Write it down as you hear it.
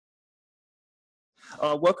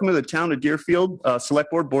Welcome to the Town of Deerfield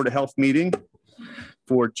Selectboard Board of Health meeting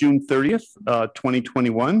for June 30th,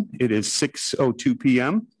 2021. It is 6:02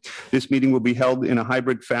 p.m. This meeting will be held in a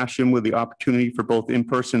hybrid fashion with the opportunity for both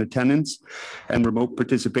in-person attendance and remote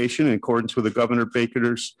participation in accordance with the Governor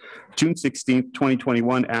Baker's June 16th,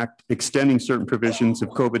 2021 Act extending certain provisions of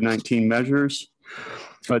COVID-19 measures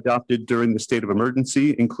adopted during the state of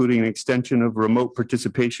emergency, including an extension of remote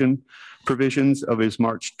participation provisions of his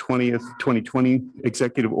March 20th, 2020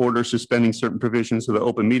 executive order suspending certain provisions of the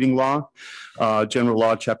open meeting law, General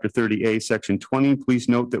Law, Chapter 30A, Section 20. Please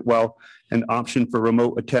note that while an option for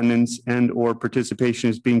remote attendance and or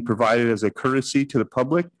participation is being provided as a courtesy to the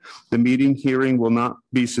public, the meeting hearing will not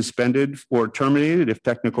be suspended or terminated if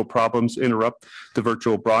technical problems interrupt the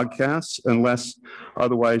virtual broadcasts unless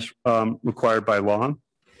otherwise required by law.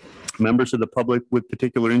 Members of the public with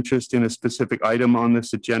particular interest in a specific item on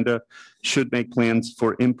this agenda should make plans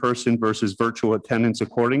for in-person versus virtual attendance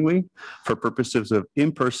accordingly. For purposes of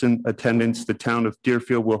in-person attendance, the town of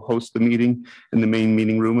Deerfield will host the meeting in the main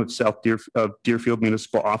meeting room of Deerfield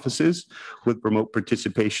Municipal Offices with remote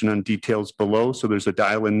participation on details below. So there's a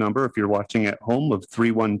dial-in number if you're watching at home of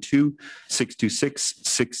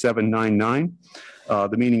 312-626-6799.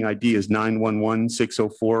 The meeting ID is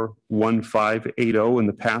 911-604-1580, and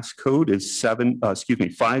the passcode is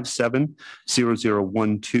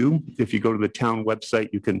 570012. If you go to the town website,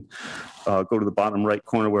 you can go to the bottom right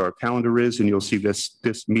corner where our calendar is, and you'll see this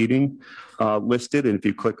meeting listed. And if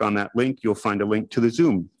you click on that link, you'll find a link to the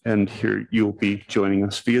Zoom, and here you'll be joining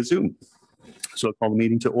us via Zoom. So I'll call the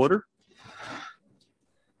meeting to order.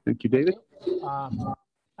 Thank you, David.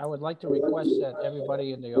 I would like to request that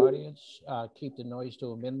everybody in the audience keep the noise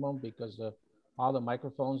to a minimum because all the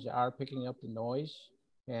microphones are picking up the noise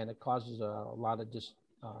and it causes a lot of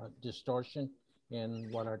distortion in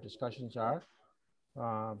what our discussions are.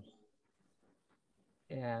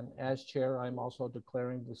 And as chair, I'm also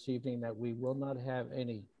declaring this evening that we will not have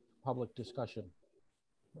any public discussion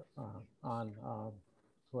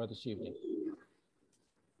for this evening.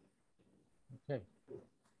 Okay.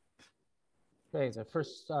 Okay, the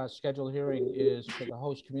first scheduled hearing is for the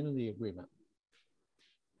host community agreement.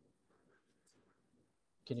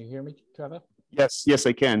 Can you hear me, Trevor? Yes,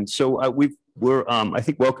 I can. So we're I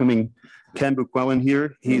think welcoming Ken Buquellen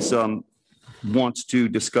here. He's wants to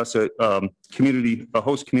discuss a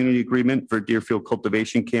host community agreement for Deerfield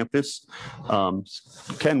Cultivation Campus.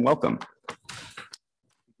 Ken, welcome.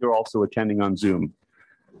 You're also attending on Zoom.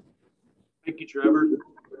 Thank you, Trevor.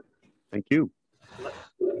 Thank you.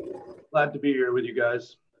 Glad to be here with you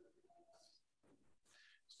guys.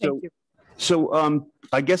 Thank you. So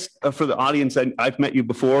I guess for the audience, I've met you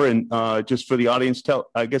before, and just for the audience, tell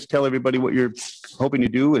everybody what you're hoping to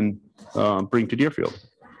do and bring to Deerfield.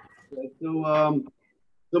 So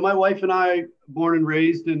my wife and I, born and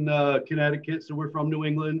raised in Connecticut, so we're from New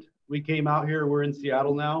England. We came out here. We're in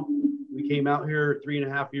Seattle now. We came out here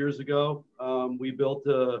 3.5 years ago. We built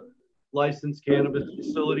a licensed cannabis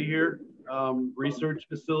facility here. Research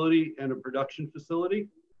facility and a production facility.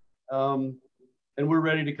 And we're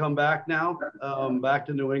ready to come back now, back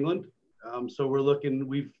to New England. So we're looking,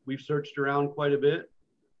 we've searched around quite a bit.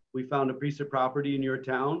 We found a piece of property in your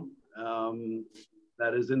town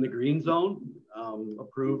that is in the green zone,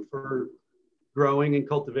 approved for growing and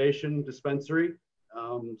cultivation dispensary.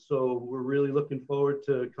 So we're really looking forward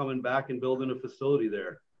to coming back and building a facility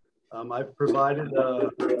there. I've provided a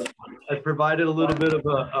little bit of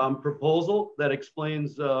a proposal that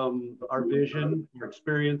explains our vision, our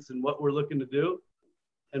experience, and what we're looking to do.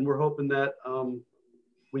 And we're hoping that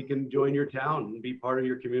we can join your town and be part of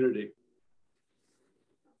your community.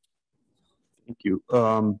 Thank you.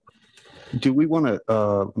 Do we want to,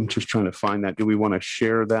 I'm just trying to find that. Do we want to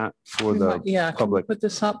share that for the public? Can we put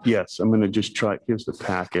this up? Yes, I'm going to just try. Here's the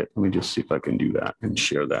packet. Let me just see if I can do that and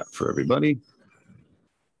share that for everybody.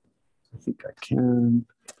 I think I can.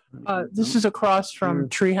 This is across from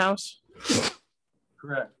Treehouse.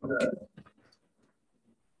 Correct.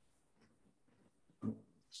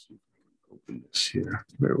 Open this here.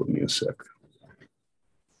 Bear with me a sec.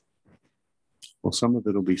 Well, some of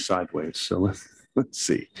it will be sideways, so let's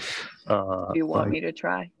see. Do you want me to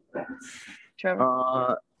try,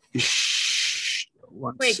 Trevor?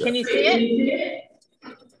 Wait, can you see it?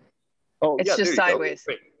 Oh, it's just sideways.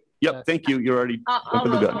 Yep, thank you. You're already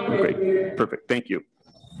open the gun. Great, perfect. Thank you.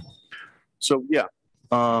 So yeah,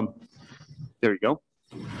 there you go.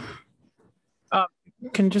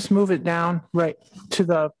 Can just move it down right to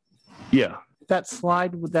that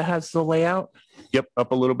slide that has the layout. Yep,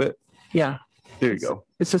 up a little bit. Yeah. There you go.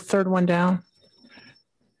 It's the third one down.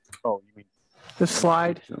 Oh, you mean the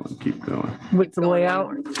slide? Keep going. With the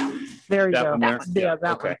layout. There you That go. one there? Yeah,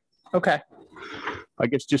 that Okay. one. Okay. I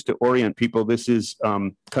guess just to orient people, this is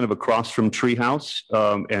kind of across from Treehouse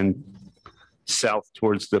and south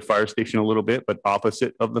towards the fire station a little bit, but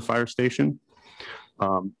opposite of the fire station.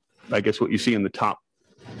 I guess what you see in the top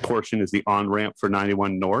portion is the on-ramp for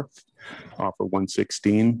 91 North off of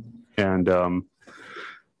 116. And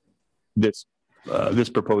this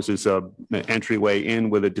proposes an entryway in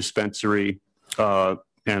with a dispensary and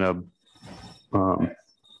a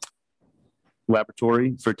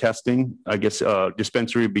laboratory for testing. I guess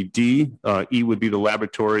dispensary would be D, E would be the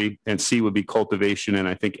laboratory, and C would be cultivation. And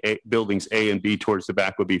I think buildings A and B towards the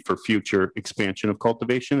back would be for future expansion of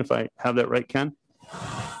cultivation, if I have that right, Ken?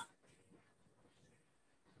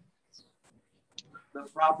 The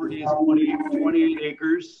property is 28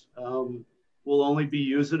 acres. We'll only be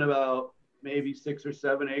using about maybe 6 or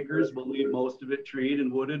 7 acres. We'll leave most of it treed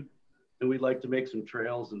and wooded. And we'd like to make some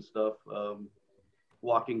trails and stuff,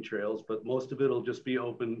 walking trails, but most of it will just be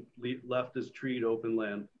open, left as treed open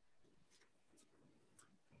land.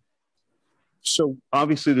 So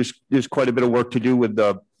obviously there's quite a bit of work to do with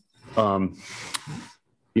the,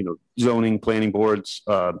 zoning, planning boards,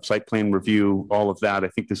 site plan review, all of that. I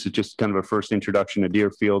think this is just kind of a first introduction to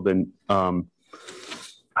Deerfield. And I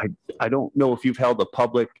don't know if you've held a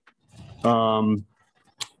public kind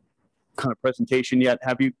of presentation yet.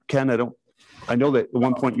 Have you, Ken? I know that at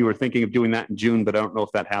one point you were thinking of doing that in June, but I don't know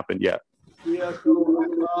if that happened yet. Yeah,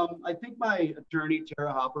 so I think my attorney,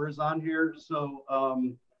 Tara Hopper, is on here. So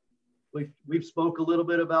we've spoke a little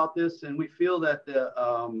bit about this, and we feel that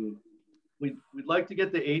we'd like to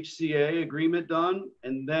get the HCA agreement done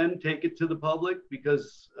and then take it to the public,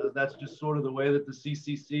 because that's just sort of the way that the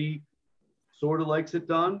CCC sort of likes it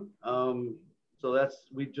done. So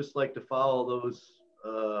we'd just like to follow those,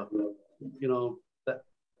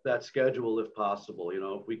 that schedule if possible.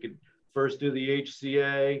 If we could first do the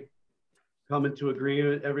HCA, come into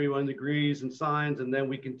agreement, everyone agrees and signs, and then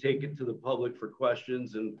we can take it to the public for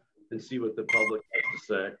questions and see what the public has to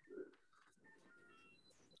say.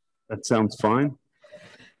 That sounds fine.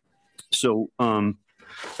 So I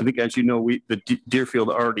think, as you know, the Deerfield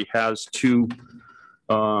already has 2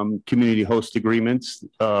 community host agreements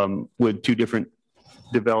with 2 different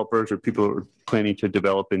developers or people who are planning to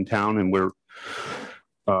develop in town, and we're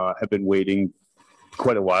have been waiting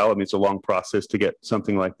quite a while. I mean, it's a long process to get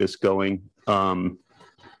something like this going.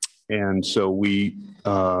 And so we,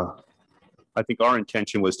 I think our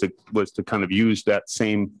intention was to kind of use that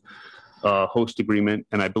same host agreement.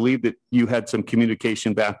 And I believe that you had some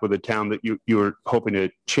communication back with the town that you were hoping to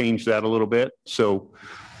change that a little bit. So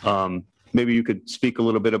maybe you could speak a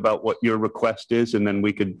little bit about what your request is, and then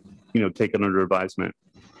we could, take it under advisement.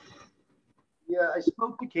 Yeah, I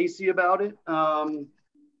spoke to Casey about it.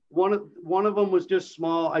 One of them was just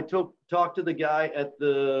small. I talked to the guy at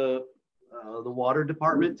the water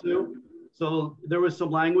department too. So there was some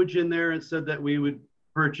language in there and said that we would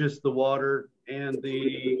purchase the water and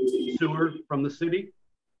the sewer from the city.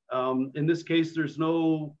 In this case, there's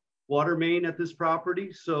no water main at this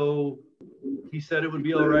property. So he said it would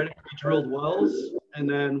be all right if we drilled wells, and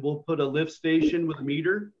then we'll put a lift station with a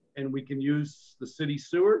meter, and we can use the city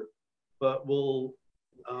sewer, but we'll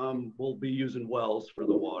be using wells for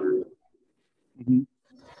the water. Mm-hmm.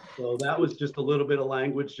 So that was just a little bit of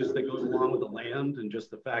language just that goes along with the land and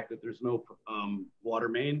just the fact that there's no water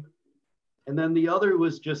main. And then the other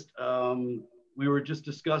was just, we were just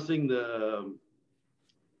discussing the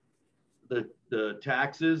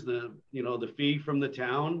taxes, the fee from the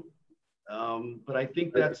town. But I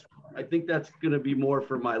think that's going to be more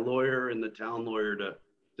for my lawyer and the town lawyer to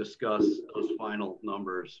discuss those final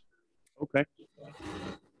numbers. Okay.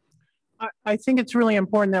 I think it's really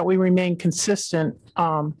important that we remain consistent.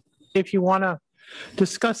 If you want to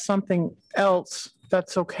discuss something else,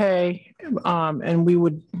 that's okay. And we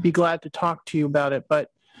would be glad to talk to you about it. But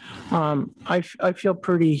I feel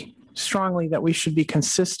pretty strongly that we should be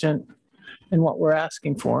consistent in what we're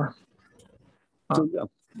asking for.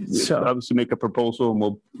 So obviously make a proposal, and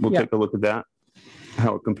we'll take a look at that,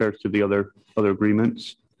 how it compares to the other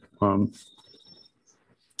agreements.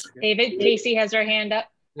 David, Casey has her hand up.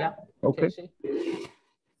 Yeah. Okay. Casey?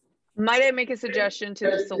 Might I make a suggestion to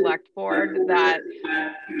the select board that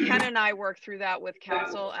Ken and I work through that with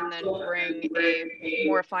council and then bring a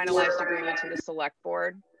more finalized agreement to the select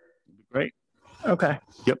board? Great. Okay.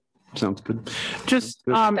 Yep. Sounds good. Just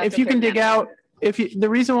Sounds good. if you can dig out, the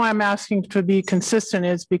reason why I'm asking to be consistent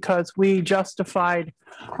is because we justified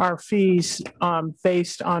our fees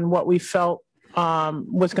based on what we felt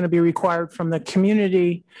was going to be required from the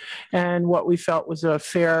community and what we felt was a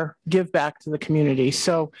fair give back to the community.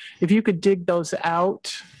 So if you could dig those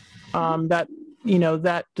out, that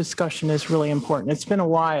that discussion is really important. It's been a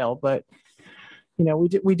while, but,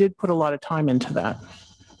 we did put a lot of time into that.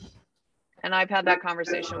 And I've had that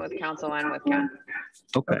conversation with council and with Ken.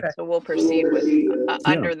 Okay. So we'll proceed with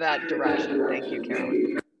under that direction. Thank you,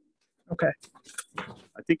 Carolyn. Okay.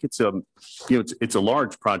 I think it's it's a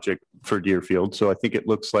large project for Deerfield. So I think it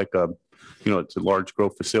looks like it's a large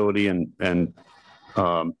growth facility and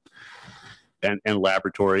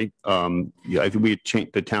laboratory. I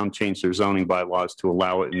think the town changed their zoning bylaws to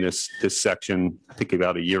allow it in this section, I think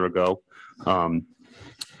about a year ago.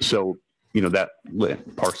 So, that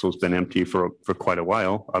parcel's been empty for quite a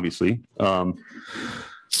while, obviously.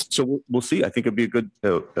 So we'll see. I think it'll be a good,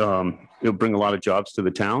 it'll bring a lot of jobs to the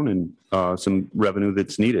town and some revenue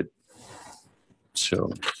that's needed.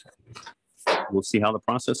 So we'll see how the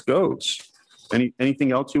process goes.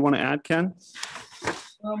 Anything else you want to add, Ken?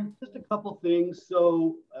 Just a couple things.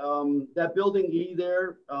 So that building E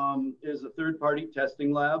there is a third-party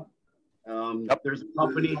testing lab. There's a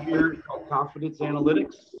company here called Confidence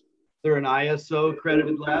Analytics. They're an ISO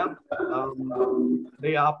accredited lab.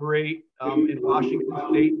 They operate in Washington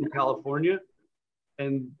State and California.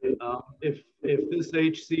 And if this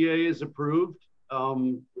HCA is approved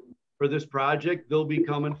for this project, they'll be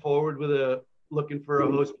coming forward with looking for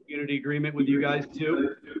a host community agreement with you guys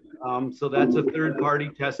too. So that's a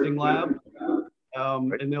third-party testing lab.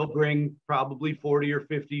 And they'll bring probably 40 or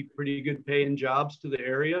 50 pretty good paying jobs to the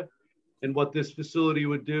area. And what this facility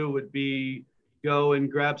would do would be go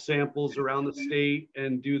and grab samples around the state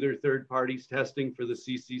and do their third parties testing for the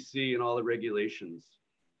CCC and all the regulations.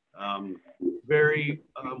 Very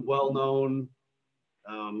well-known,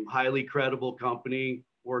 highly credible company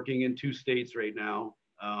working in 2 states right now.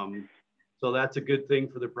 So that's a good thing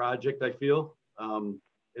for the project, I feel. And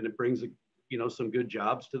it brings, some good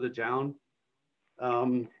jobs to the town.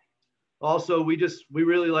 Also, we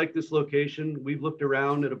really like this location. We've looked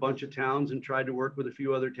around at a bunch of towns and tried to work with a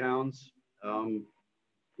few other towns.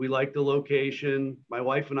 We like the location. My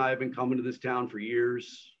wife and I have been coming to this town for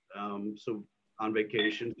years. So on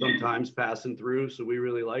vacation, sometimes passing through. So we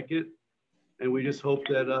really like it. And we just hope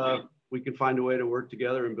that we can find a way to work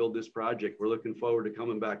together and build this project. We're looking forward to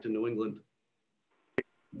coming back to New England.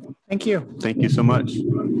 Thank you. Thank you so much.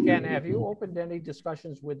 Ken, have you opened any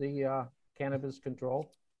discussions with the cannabis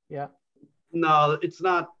control? Yeah. No, it's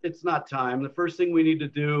not time. The first thing we need to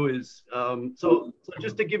do is, so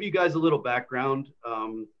just to give you guys a little background,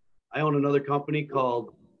 I own another company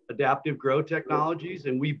called Adaptive Grow Technologies,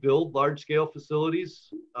 and we build large scale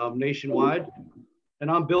facilities nationwide.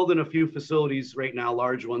 And I'm building a few facilities right now,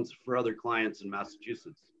 large ones for other clients in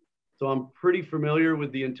Massachusetts. So I'm pretty familiar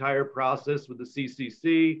with the entire process with the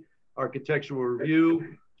CCC, architectural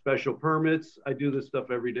review, special permits. I do this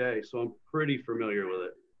stuff every day, so I'm pretty familiar with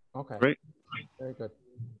it. Okay. Great. Very good.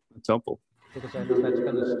 That's helpful. Because I know that's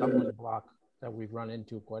been a stumbling block that we've run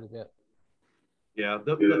into quite a bit. Yeah,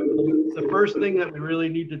 the first thing that we really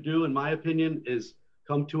need to do, in my opinion, is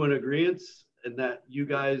come to an agreement and that you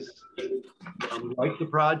guys like the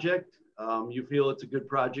project. You feel it's a good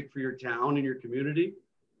project for your town and your community.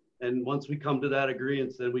 And once we come to that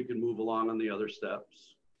agreement, then we can move along on the other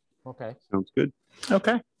steps. Okay. Sounds good.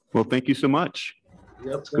 Okay. Well, thank you so much.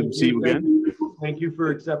 Yep. It's good to see you again. Thank you for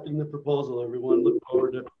accepting the proposal, everyone. Look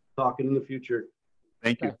forward to talking in the future.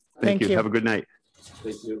 Thank you. Okay. Thank you. Have a good night.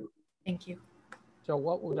 Thank you. Thank you. So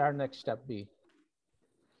what would our next step be?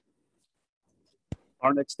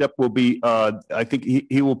 Our next step will be, I think he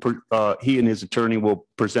and his attorney will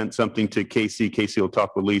present something to Casey. Casey will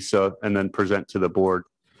talk with Lisa and then present to the board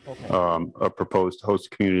Okay. a proposed host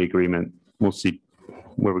community agreement. We'll see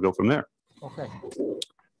where we go from there. Okay.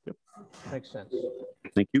 Yep. Makes sense.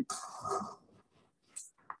 Thank you.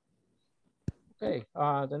 Okay.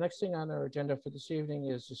 The next thing on our agenda for this evening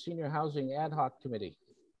is the Senior Housing Ad Hoc Committee.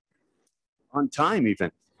 On time,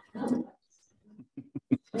 even.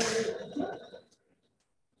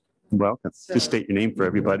 Welcome. Just state your name for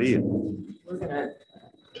everybody. And,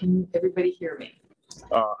 Can everybody hear me?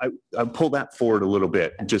 I pull that forward a little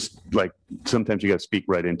bit. Just like sometimes you got to speak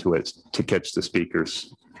right into it to catch the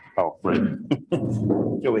speakers. Oh, right.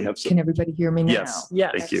 Yeah, we have some. Can everybody hear me now? Yes.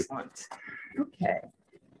 Yes. Thank you. Excellent. Okay.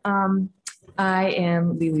 I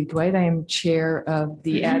am Lily Dwight. I am chair of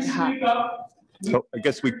the ad hoc. Oh, I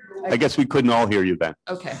guess we couldn't all hear you then.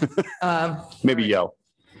 Okay. Maybe yell.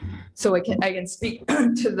 So I can speak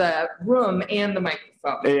to the room and the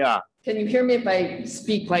microphone. Yeah. Can you hear me if I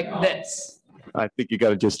speak like this? I think you got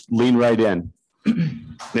to just lean right in.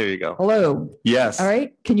 There you go. Hello. Yes. All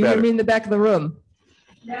right. Can you hear Better. me in the back of the room?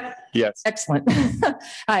 Yes. Excellent.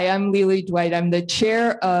 Hi, I'm Lily Dwight. I'm the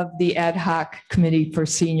chair of the ad hoc committee for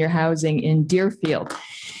senior housing in Deerfield.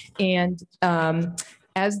 And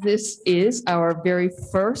as this is our very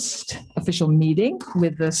first official meeting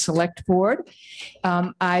with the Select Board,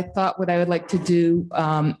 I thought what I would like to do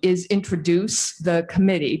is introduce the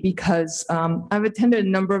committee, because I've attended a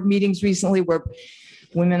number of meetings recently where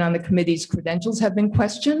women on the committee's credentials have been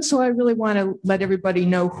questioned. So I really want to let everybody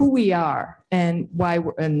know who we are and why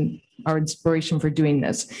we're, and our inspiration for doing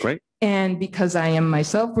this. Great. And because I am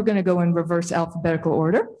myself, we're going to go in reverse alphabetical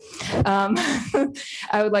order.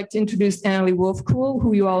 I would like to introduce Annalee Wolfkuhl,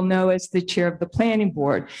 who you all know as the chair of the planning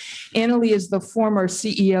board. Annalee is the former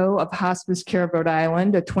CEO of Hospice Care of Rhode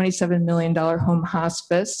Island, a $27 million home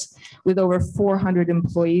hospice with over 400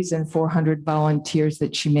 employees and 400 volunteers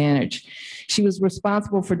that she managed. She was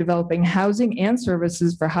responsible for developing housing and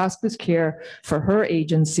services for hospice care for her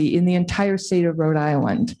agency in the entire state of Rhode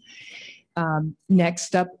Island.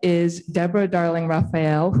 Next up is Deborah Darling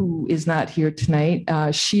Raphael, who is not here tonight.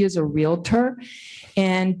 She is a realtor,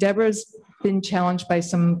 and Deborah's been challenged by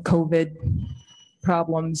some COVID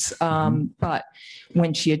problems, but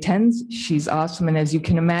when she attends, she's awesome. And as you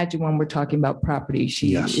can imagine, when we're talking about property,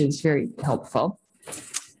 she is very helpful.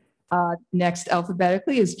 Next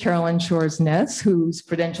alphabetically is Carolyn Shores-Ness, whose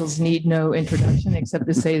credentials need no introduction except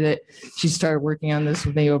to say that she started working on this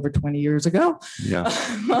with me over 20 years ago. Yeah.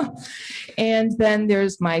 And then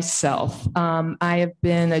there's myself. I have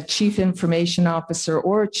been a chief information officer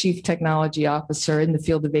or a chief technology officer in the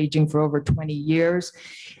field of aging for over 20 years.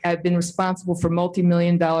 I've been responsible for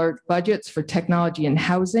multi-million-dollar budgets for technology and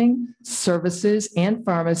housing, services, and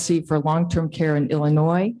pharmacy for long-term care in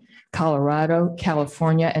Illinois, Colorado,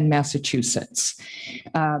 California, and Massachusetts.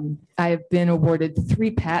 I have been awarded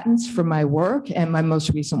 3 patents for my work, and my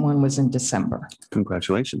most recent one was in December.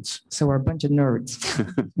 Congratulations. So we're a bunch of nerds.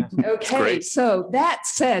 Okay, so that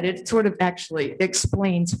said, it sort of actually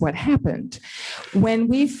explains what happened. When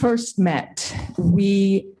we first met,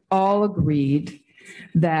 we all agreed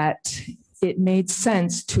that it made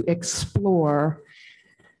sense to explore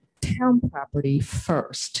town property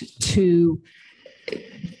first to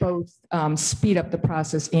both speed up the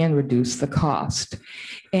process and reduce the cost.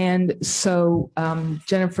 And so,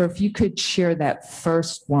 Jennifer, if you could share that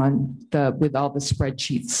first one with all the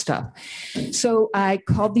spreadsheet stuff. So I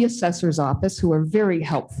called the assessor's office, who are very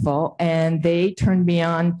helpful, and they turned me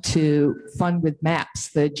on to Fund with Maps,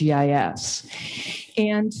 the GIS.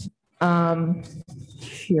 And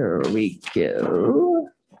here we go.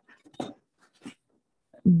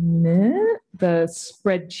 The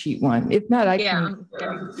spreadsheet one. If not, I can.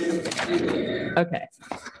 Okay.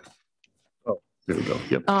 Oh, there we go.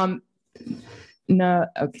 Yep. No,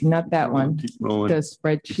 okay, not that one. Keep rolling. The Just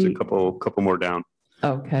spreadsheet. a couple more down.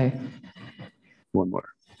 Okay. One more.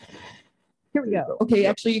 Here we go. Okay,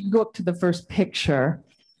 actually, you can go up to the first picture.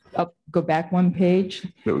 Go back one page.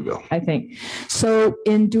 There we go. I think. So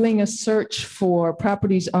in doing a search for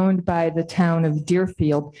properties owned by the town of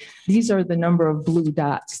Deerfield, these are the number of blue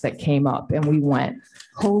dots that came up, and we went,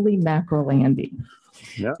 holy mackerel, Andy.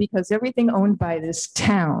 Yeah. Because everything owned by this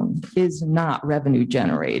town is not revenue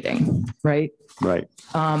generating, right? Right.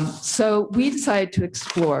 So we decided to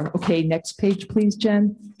explore. Okay, next page, please,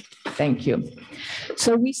 Jen. Thank you.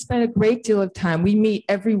 So we spent a great deal of time. We meet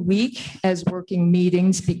every week as working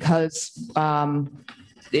meetings because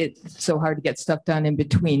it's so hard to get stuff done in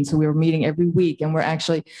between. So we were meeting every week, and we're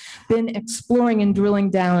actually been exploring and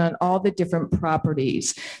drilling down on all the different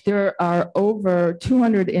properties. There are over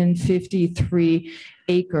 253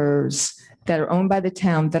 acres that are owned by the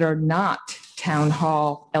town that are not town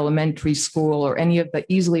hall, elementary school, or any of the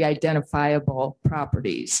easily identifiable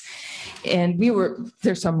properties. And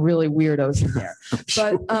there's some really weirdos in there.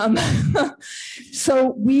 But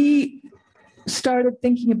so we started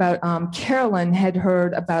thinking about, Carolyn had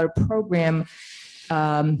heard about a program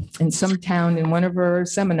in some town in one of her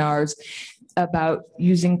seminars about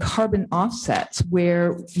using carbon offsets,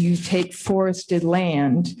 where you take forested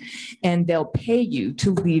land and they'll pay you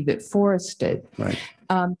to leave it forested. Right.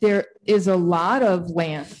 There is a lot of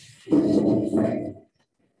land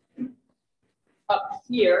up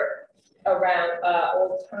here around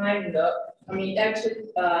Old Time Nook. I mean,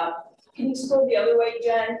 actually, can you scroll the other way,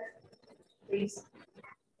 Jen? Please.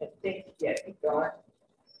 I think, yeah, keep going.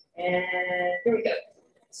 And here we go.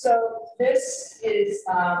 So this is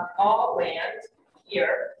all land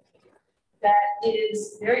here that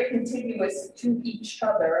is very contiguous to each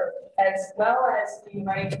other, as well as being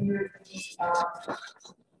right near the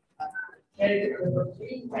Connecticut River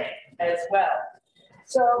Freeway as well.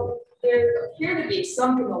 So there appear to be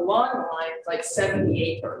something along the lines like 70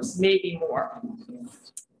 acres, maybe more,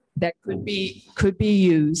 that could be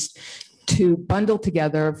used to bundle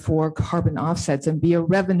together for carbon offsets and be a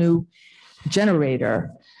revenue generator.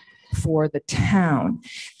 for the town.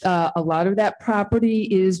 A lot of that property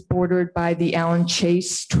is bordered by the Allen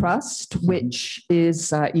Chase Trust, which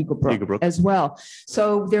is Eagle Brook as well.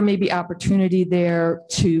 So there may be opportunity there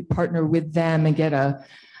to partner with them and get a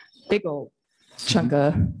big old chunk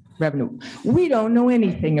of revenue. We don't know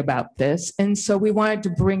anything about this. And so we wanted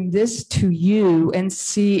to bring this to you and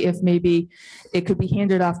see if maybe it could be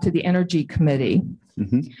handed off to the Energy Committee.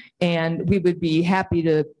 And we would be happy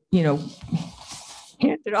to, you know,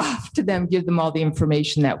 hand it off to them, give them all the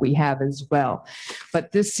information that we have as well.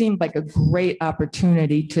 But this seemed like a great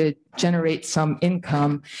opportunity to generate some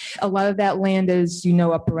income. A lot of that land, as you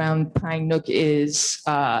know, up around Pine Nook is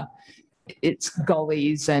it's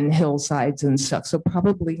gullies and hillsides and stuff. So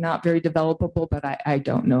probably not very developable, but I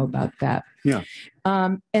don't know about that. Yeah.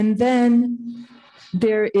 And then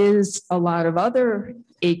there is a lot of other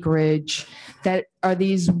acreage that are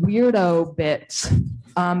these weirdo bits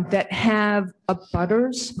that have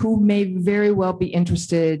abutters who may very well be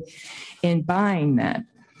interested in buying that.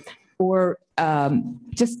 Or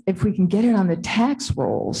just if we can get it on the tax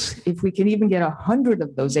rolls, if we can even get 100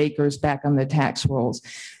 of those acres back on the tax rolls,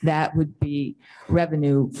 that would be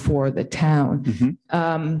revenue for the town.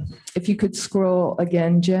 If you could scroll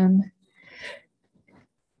again, Jen.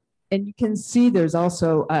 And you can see there's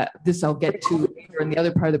also, this I'll get to later in the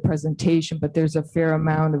other part of the presentation, but there's a fair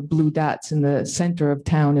amount of blue dots in the center of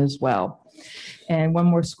town as well. And one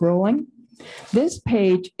more scrolling. This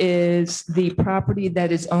page is the property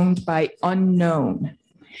that is owned by Unknown.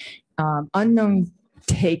 Unknown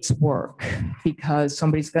takes work because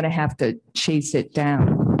somebody's going to have to chase it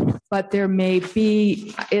down. But there may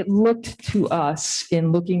be, it looked to us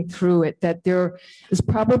in looking through it that there is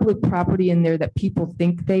probably property in there that people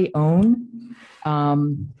think they own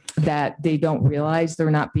that they don't realize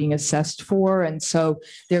they're not being assessed for. And so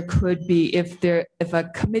there could be, if a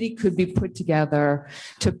committee could be put together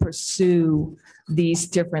to pursue these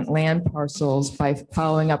different land parcels by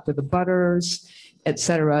following up with the butters, et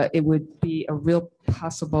cetera, it would be a real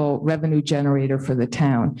possible revenue generator for the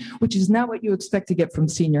town, which is not what you expect to get from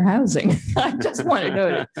senior housing. I just want to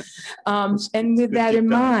note it. And with that in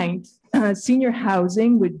mind, senior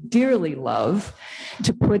housing would dearly love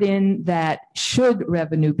to put in that should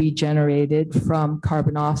revenue be generated from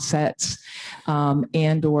carbon offsets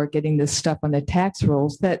and or getting this stuff on the tax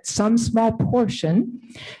rolls, that some small portion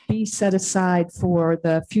be set aside for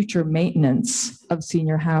the future maintenance of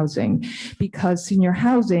senior housing. Because senior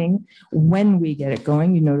housing, when we get it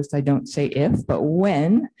going, you notice I don't say if, but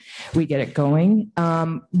when we get it going,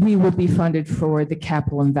 we will be funded for the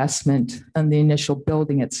capital investment and the initial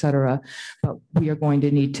building, et cetera, but we are going to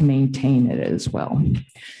need to maintain it as well.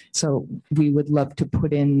 So we would love to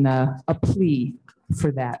put in a plea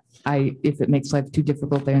for that. If it makes life too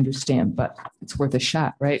difficult, I understand, but it's worth a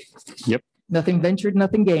shot, right? Yep. Nothing ventured,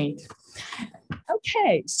 nothing gained.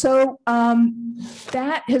 Okay, so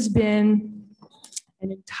that has been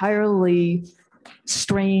an entirely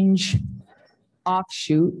strange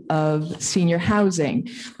offshoot of senior housing,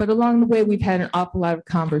 but along the way, we've had an awful lot of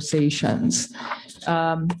conversations.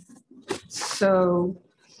 So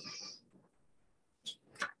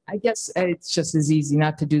I guess it's just as easy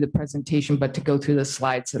not to do the presentation, but to go through the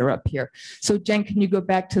slides that are up here. So Jen, can you go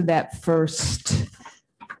back to that first?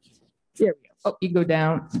 There we go. Oh, you go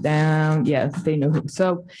down. Yeah, they know who.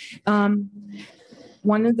 So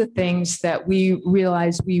one of the things that we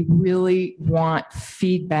realized we really want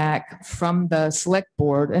feedback from the select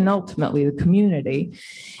board and ultimately the community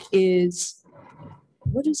is,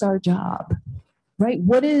 what is our job? Right?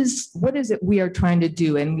 What is it we are trying to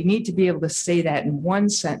do? And we need to be able to say that in one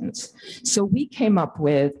sentence. So we came up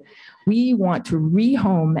with, we want to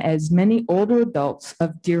rehome as many older adults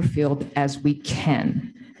of Deerfield as we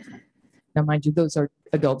can. Now, mind you, those are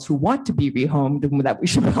adults who want to be rehomed, and that we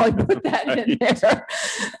should probably put that in there.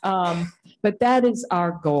 But that is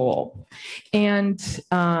our goal. And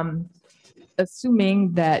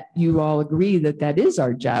assuming that you all agree that that is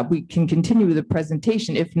our job, we can continue with the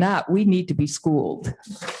presentation. If not, we need to be schooled.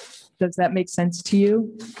 Does that make sense to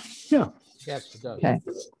you? Yeah. Yes, it does. Okay,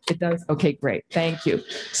 it does. Okay, great. Thank you.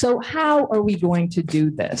 So how are we going to do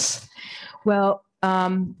this? Well,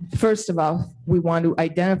 first of all, we want to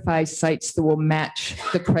identify sites that will match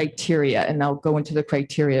the criteria, and I'll go into the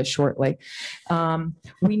criteria shortly.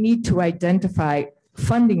 We need to identify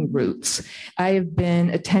funding routes. I have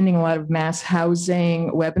been attending a lot of mass housing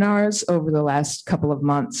webinars over the last couple of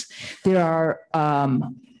months. There are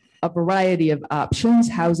a variety of options,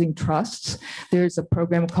 housing trusts. There's a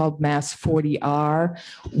program called Mass 40R,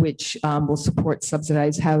 which will support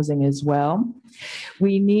subsidized housing as well.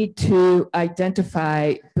 We need to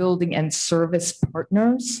identify building and service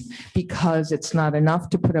partners because it's not enough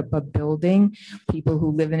to put up a building. People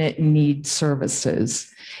who live in it need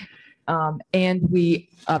services. And we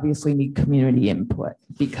obviously need community input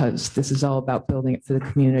because this is all about building it for the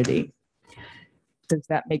community. Does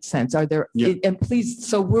that make sense? Are there, Yeah. and please,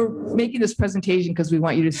 so we're making this presentation because we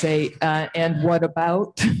want you to say, and what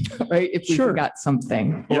about, right? If we forgot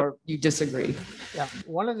something or you disagree. Yeah,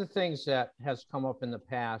 one of the things that has come up in the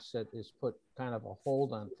past that is put kind of a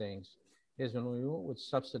hold on things is when we went with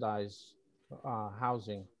subsidized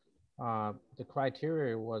housing, the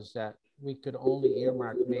criteria was that we could only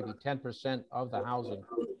earmark maybe 10% of the housing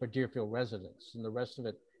for Deerfield residents and the rest of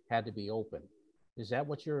it had to be open. Is that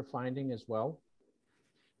what you're finding as well?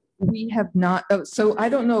 We have not, so I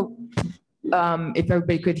don't know if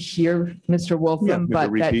everybody could hear Mr. Wolfram,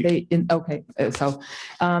 but that they, okay, so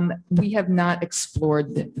we have not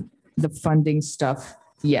explored the funding stuff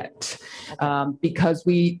yet because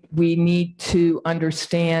we need to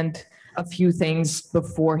understand a few things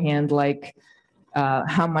beforehand, like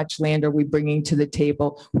how much land are we bringing to the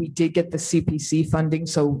table? We did get the CPC funding,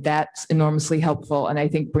 so that's enormously helpful. And I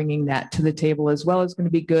think bringing that to the table as well is going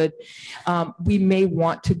to be good. We may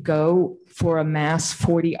want to go for a Mass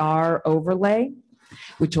 40R overlay,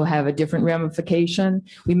 which will have a different ramification.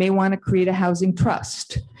 We may want to create a housing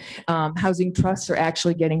trust. Housing trusts are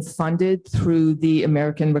actually getting funded through the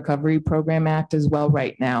American Recovery Program Act as well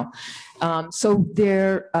right now. So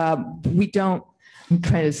there, I'm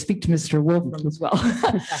trying to speak to Mr. Wolfram as well.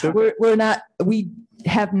 We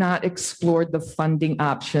have not explored the funding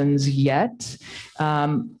options yet.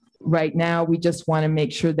 Right now, we just want to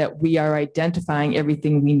make sure that we are identifying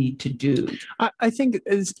everything we need to do. I think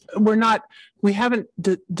we haven't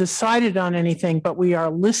decided on anything, but we are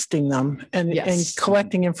listing them and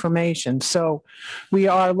collecting information. So we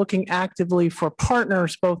are looking actively for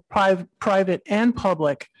partners, both private and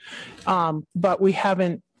public, but we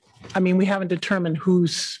haven't determined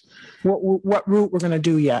what route we're going to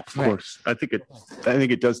do yet. Of course. I think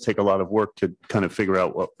it does take a lot of work to kind of figure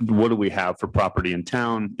out what do we have for property in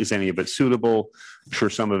town? Is any of it suitable? I'm sure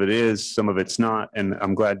some of it is, some of it's not. And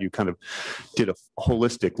I'm glad you kind of did a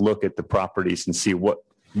holistic look at the properties and see what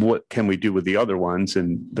can we do with the other ones,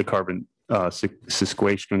 and the carbon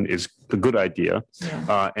sequestration is a good idea.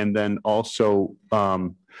 Yeah. And then also,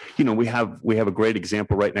 we have a great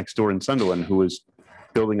example right next door in Sunderland who is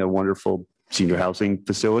building a wonderful senior housing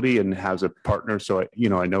facility and has a partner. So, I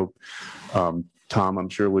know Tom, I'm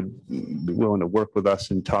sure, would be willing to work with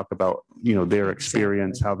us and talk about, their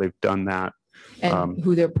experience, how they've done that. And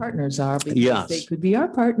who their partners are, because they could be our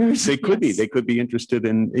partners. They could be. They could be interested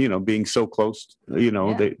in, being so close,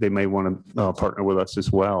 they may want to partner with us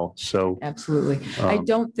as well. So absolutely. I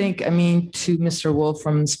don't think, to Mr.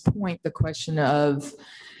 Wolfram's point, the question of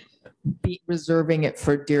reserving it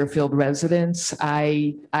for Deerfield residents,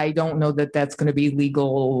 I don't know that that's going to be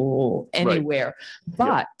legal anywhere.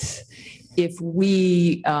 Right. But if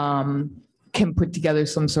we can put together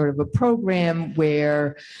some sort of a program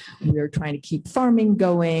where we're trying to keep farming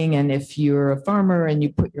going, and if you're a farmer and you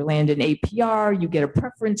put your land in APR, you get a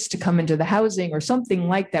preference to come into the housing or something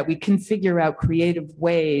like that, we can figure out creative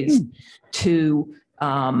ways to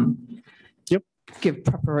give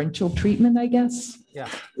preferential treatment, I guess. Yeah.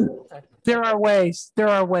 There are ways.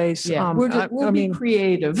 Yeah, we'll be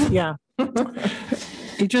creative. Yeah.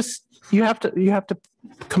 You have to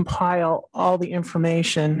compile all the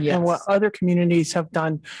information and what other communities have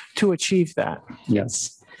done to achieve that.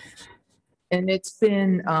 Yes. And it's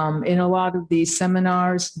been in a lot of these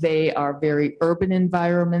seminars, they are very urban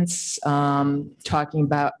environments, talking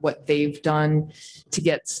about what they've done to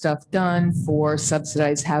get stuff done for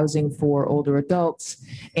subsidized housing for older adults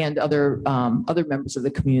and other members of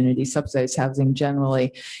the community, subsidized housing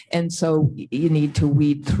generally. And so you need to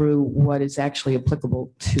weed through what is actually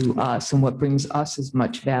applicable to us and what brings us as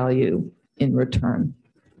much value in return.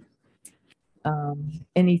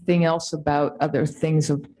 Anything else about other things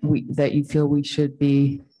that you feel we should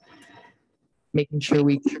be making sure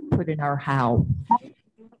we put in our how?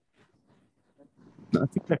 I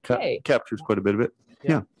think that captures quite a bit of it.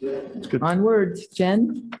 Yeah. It's good. Onward,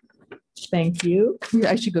 Jen. Thank you.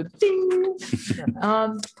 I should go ding.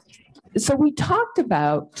 So we talked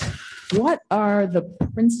about what are the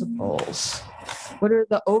principles, what are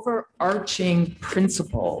the overarching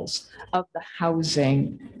principles of the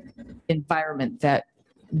housing environment that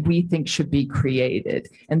we think should be created.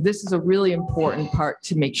 And this is a really important part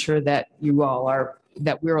to make sure that you all are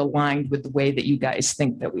that we're aligned with the way that you guys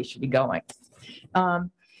think that we should be going.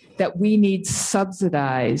 That we need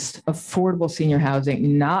subsidized, affordable senior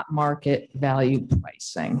housing, not market value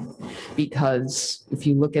pricing. Because if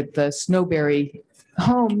you look at the Snowberry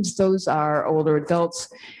homes, those are older adults,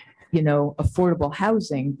 affordable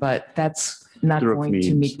housing, but that's not going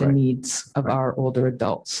to meet the needs of our older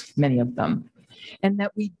adults, many of them. And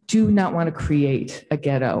that we do not want to create a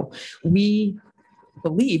ghetto. We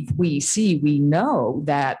believe, we know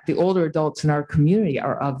that the older adults in our community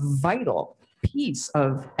are a vital piece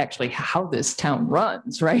of actually how this town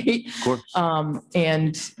runs, right? Of course.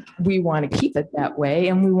 And we want to keep it that way.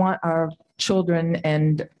 And we want our children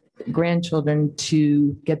and grandchildren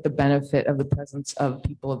to get the benefit of the presence of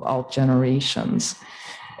people of all generations,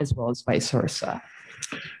 as well as vice versa.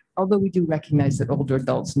 Although we do recognize that older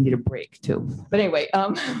adults need a break too. But anyway,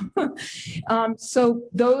 so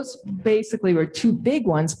those basically were two big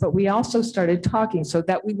ones, but we also started talking so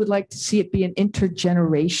that we would like to see it be an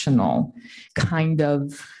intergenerational kind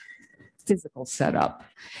of physical setup.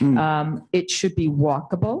 It should be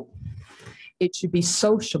walkable. It should be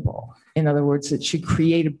sociable. In other words, it should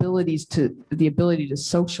create the ability to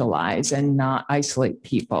socialize and not isolate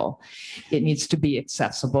people. It needs to be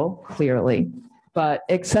accessible, clearly, but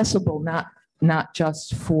accessible not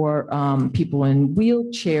just for people in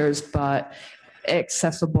wheelchairs, but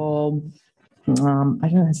accessible, I don't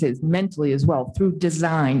know how to say this, mentally as well, through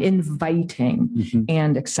design, inviting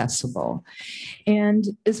and accessible. And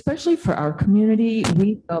especially for our community,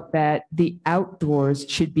 we felt that the outdoors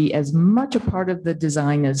should be as much a part of the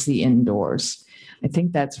design as the indoors. I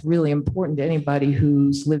think that's really important to anybody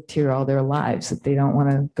who's lived here all their lives, that they don't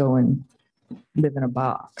want to go and live in a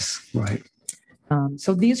box. Right.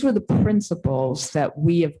 So these were the principles that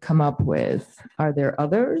we have come up with. Are there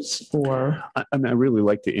others, or? I really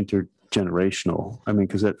like the intergenerational.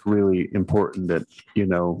 Because that's really important that,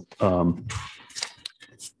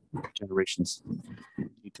 generations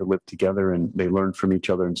need to live together and they learn from each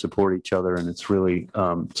other and support each other. And it's really,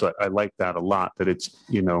 so I like that a lot, that it's,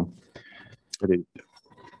 that it.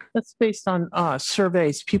 That's based on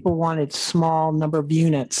surveys. People wanted small number of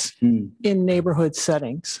units in neighborhood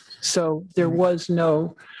settings. So there was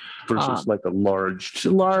no versus like a large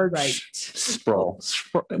Right. sprawl.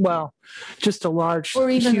 Well, just a large, Or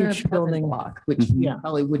even huge a building. block, which we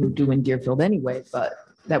probably wouldn't do in Deerfield anyway, but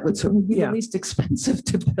that would certainly be the least expensive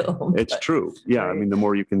to build. It's true. Yeah. The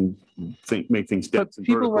more you can make things But dense and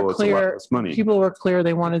people vertical, were it's a lot clear. less money. People were clear.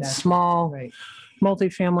 They wanted Exactly. small, Right.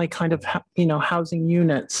 multifamily kind of, housing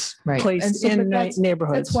units Right. And placed so, in but that's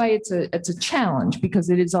neighborhoods. why it's a challenge,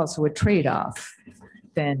 because it is also a trade-off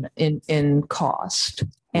then in cost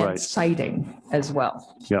and Right. siting as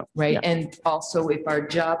well. Yeah. Right. Yeah. And also, if our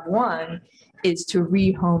job one is to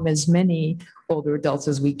rehome as many older adults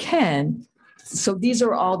as we can. So these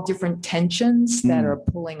are all different tensions that are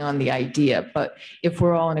pulling on the idea. But if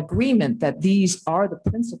we're all in agreement that these are the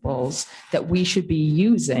principles that we should be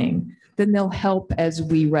using, then they'll help as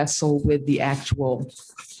we wrestle with the actual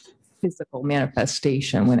physical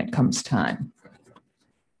manifestation when it comes time.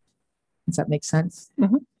 Does that make sense?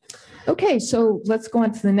 Okay, so let's go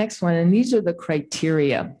on to the next one. And these are the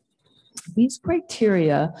criteria. These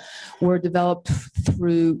criteria were developed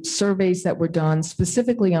through surveys that were done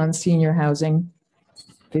specifically on senior housing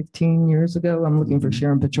 15 years ago. I'm looking for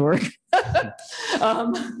Sharon Pachorik.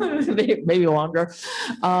 Maybe longer.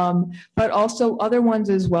 But also other ones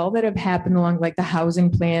as well that have happened along, like the housing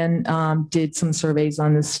plan did some surveys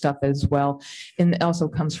on this stuff as well. And it also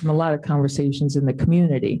comes from a lot of conversations in the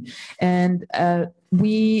community. And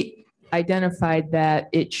we identified that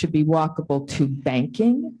it should be walkable to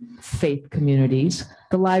banking, faith communities,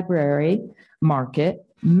 the library, market,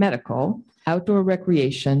 medical, outdoor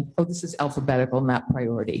recreation. Oh, this is alphabetical, not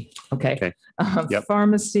priority. Okay. Yep.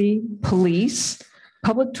 Pharmacy, police,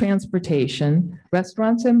 public transportation,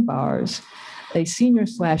 restaurants and bars, a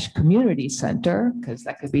senior/community center, because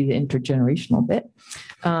that could be the intergenerational bit,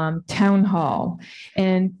 town hall.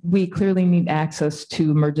 And we clearly need access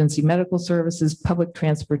to emergency medical services, public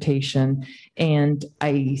transportation, and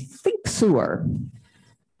I think sewer.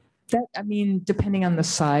 That, depending on the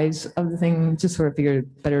size of the thing, just sort of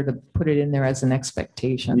figured better to put it in there as an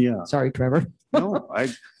expectation. Yeah. Sorry, Trevor. No,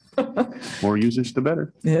 more users, the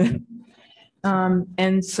better. Yeah.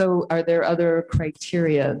 And so are there other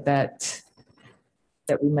criteria that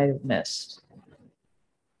we might have missed?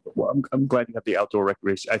 Well, I'm glad you have the outdoor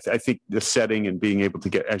recreation. I think the setting and being able to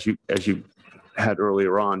get, as you had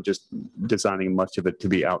earlier on, just designing much of it to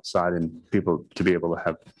be outside and people to be able to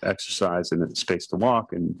have exercise and space to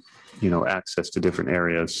walk and, access to different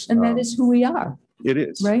areas. And that is who we are, It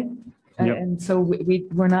is. right? Yep. And so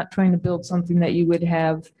we're not trying to build something that you would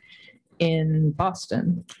have in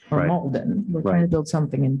Boston or Right. Malden. We're trying to build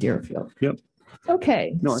something in Deerfield. Yep.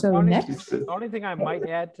 Okay, No, so Only- next, The only thing I might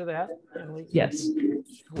add to that, Emily, yes,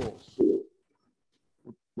 schools,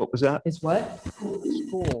 What was that? is what?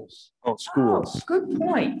 schools. Oh, Oh, schools. good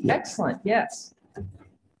point. Excellent, yes.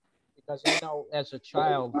 Because I know as a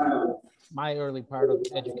child, my early part of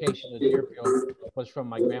education in Deerfield was from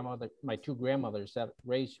my grandmother, my two grandmothers that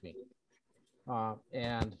raised me.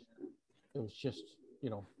 And it was just,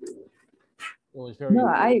 it was very. No,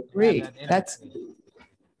 I important to have agree. that in That's, it.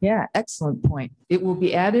 yeah, excellent point. It will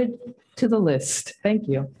be added to the list. Thank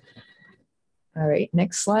you. All right,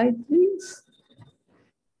 next slide, please.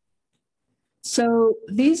 So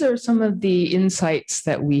these are some of the insights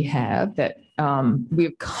that we have that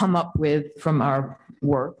we've come up with from our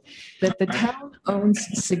work, that the town owns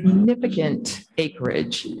significant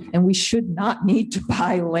acreage and we should not need to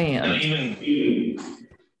buy land. Even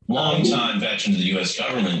longtime veterans of the U.S.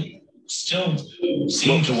 government still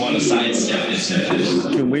seem to want to sidestep this.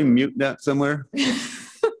 Can we mute that somewhere?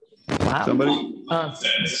 Wow. Somebody?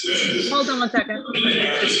 Hold on 1 second.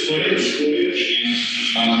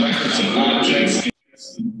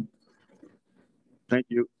 Thank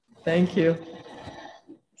you. Thank you.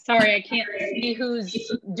 Sorry, I can't see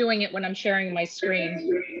who's doing it when I'm sharing my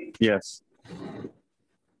screen. Yes.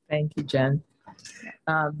 Thank you, Jen.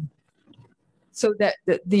 So that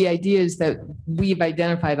the idea is that we've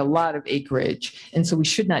identified a lot of acreage, and so we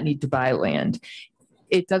should not need to buy land.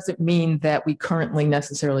 It doesn't mean that we currently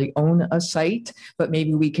necessarily own a site, but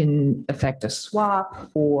maybe we can effect a swap,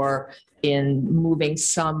 or in moving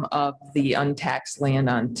some of the untaxed land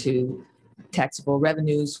onto taxable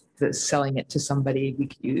revenues, selling it to somebody, we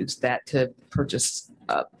could use that to purchase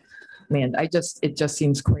land. It just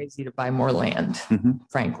seems crazy to buy more land, Mhm.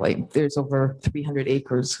 frankly. There's over 300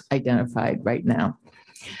 acres identified right now.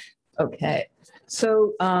 Okay,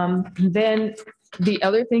 so then the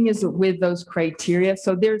other thing is with those criteria.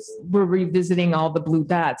 So we're revisiting all the blue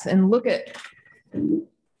dots and look at.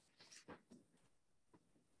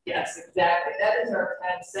 Yes, exactly. That is our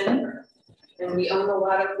town center. And we own a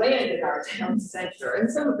lot of land in our town center,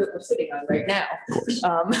 and some of it we're sitting on right now.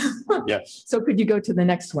 Yes. So could you go to the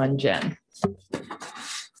next one, Jen?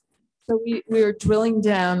 So we are drilling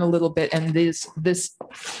down a little bit, and these are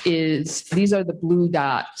the blue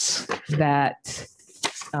dots that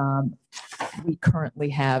we currently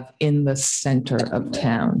have in the center of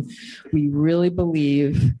town. We really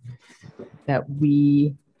believe that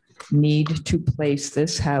we need to place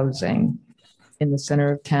this housing in the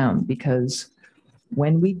center of town, because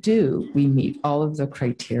when we do, we meet all of the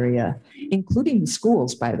criteria, including the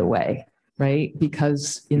schools, by the way, right?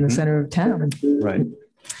 Because in the center of town. Right.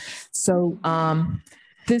 So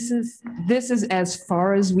this is as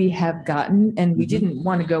far as we have gotten, and we didn't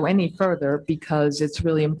want to go any further because it's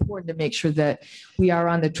really important to make sure that we are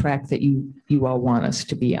on the track that you all want us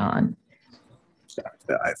to be on.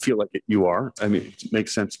 I feel like you are. I mean, it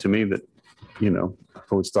makes sense to me that,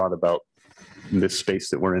 I've always thought about this space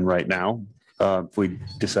that we're in right now. If we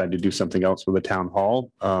decide to do something else with the town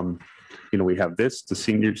hall, we have the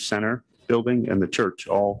senior center building and the church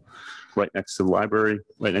all right next to the library,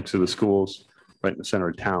 right next to the schools, right in the center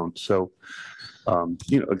of town. So,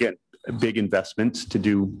 again, big investments to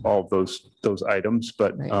do all of those items,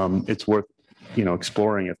 but Right. it's worth,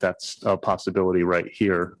 exploring if that's a possibility right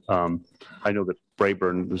here. I know that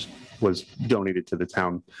Brayburn was donated to the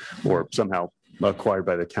town or somehow acquired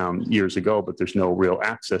by the town years ago, but there's no real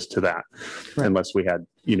access to that Right. unless we had,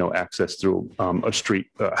 access through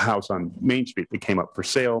a house on Main Street that came up for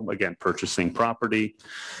sale, again, purchasing property.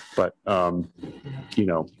 But,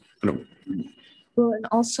 Well, and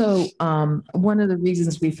also, one of the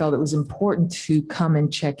reasons we felt it was important to come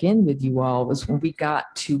and check in with you all was when we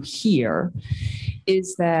got to here,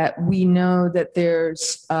 is that we know that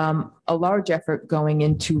there's a large effort going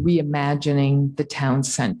into reimagining the town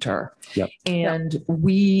center. Yep. And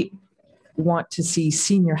we want to see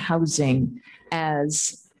senior housing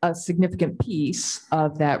as a significant piece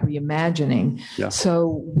of that reimagining. Yeah.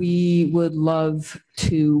 So we would love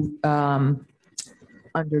to,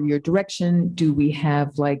 under your direction, do we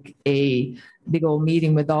have like a big old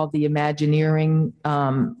meeting with all the Imagineering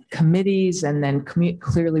committees, and then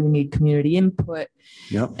clearly we need community input.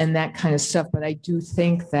 Yep. And that kind of stuff. But I do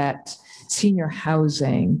think that senior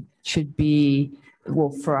housing should be, well,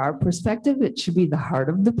 for our perspective, it should be the heart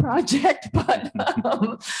of the project, but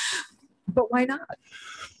why not?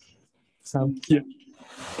 So.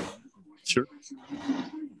 Sure.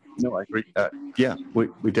 No, I agree. Yeah,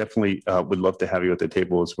 we definitely would love to have you at the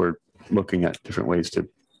table as we're looking at different ways to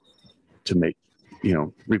make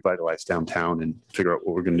revitalize downtown and figure out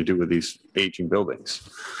what we're going to do with these aging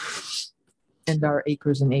buildings. And our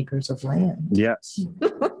acres and acres of land. Yes.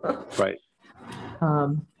 Right.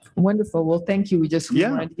 Wonderful. Well, thank you. We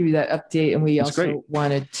wanted to give you that update, and we That's also great.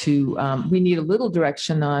 wanted to, we need a little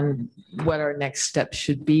direction on what our next steps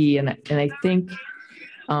should be. And I think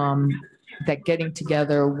that getting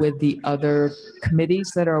together with the other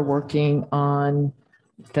committees that are working on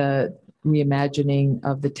the reimagining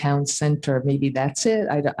of the town center, maybe that's it.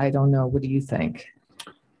 I don't know. What do you think?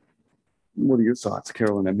 What are your thoughts,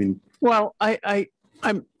 Carolyn? I mean, Well,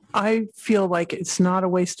 I feel like it's not a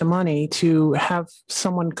waste of money to have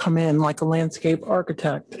someone come in like a landscape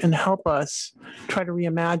architect and help us try to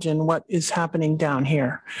reimagine what is happening down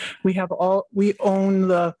here. We own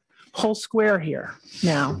the whole square here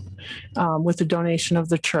now with the donation of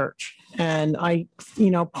the church. And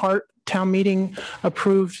town meeting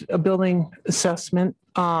approved a building assessment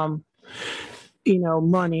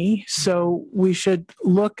money. So we should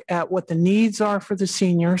look at what the needs are for the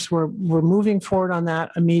seniors. We're moving forward on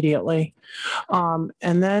that immediately. And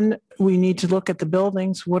then we need to look at the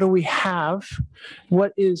buildings. What do we have?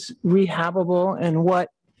 What is rehabable and what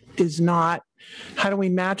is not? How do we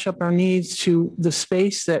match up our needs to the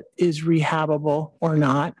space that is rehabable or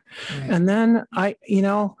not? Right. And then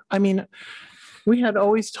we had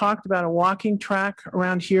always talked about a walking track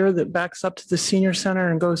around here that backs up to the senior center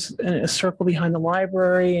and goes in a circle behind the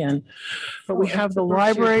library. But we have the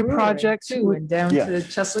library project too, and down Yeah. to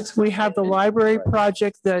Cheswick's. we have the library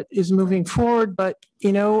project that is moving forward, but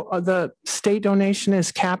the state donation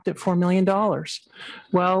is capped at $4 million.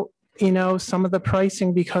 Well, some of the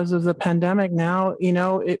pricing because of the pandemic now,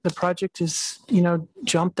 the project is,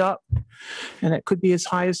 jumped up, and it could be as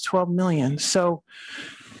high as 12 million. So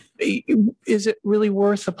is it really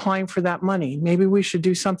worth applying for that money? Maybe we should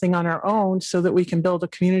do something on our own so that we can build a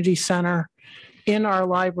community center in our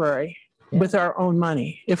library with our own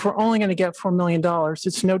money. If we're only going to get $4 million,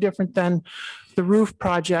 it's no different than the roof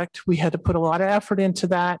project. We had to put a lot of effort into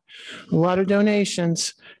that, a lot of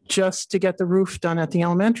donations just to get the roof done at the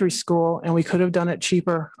elementary school. And we could have done it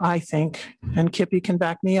cheaper, I think. And Kippy can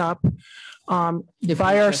back me up.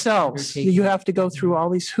 By ourselves. You have to go through all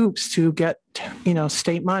these hoops to get,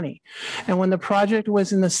 state money. And when the project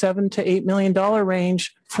was in the $7 to $8 million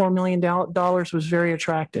range, $4 million was very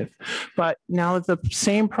attractive. But now that the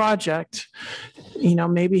same project,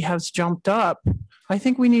 maybe has jumped up, I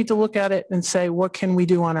think we need to look at it and say, what can we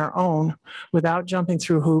do on our own without jumping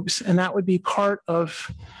through hoops? And that would be part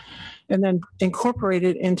of, and then incorporate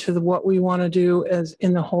it into what we want to do as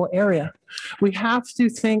in the whole area. We have to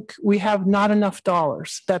think we have not enough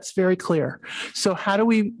dollars. That's very clear. So how do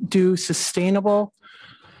we do sustainable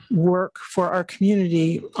work for our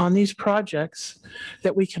community on these projects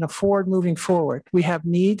that we can afford moving forward? We have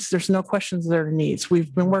needs. There's no questions there are needs.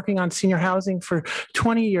 We've been working on senior housing for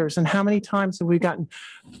 20 years. And how many times have we gotten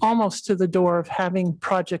almost to the door of having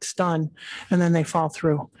projects done and then they fall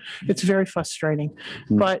through? It's very frustrating.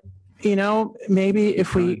 But maybe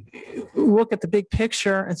if we look at the big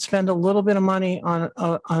picture and spend a little bit of money on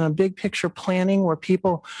a big picture planning where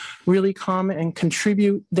people really come and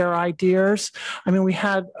contribute their ideas. I mean, we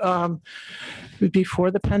had before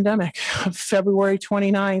the pandemic, February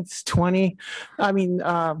 29th,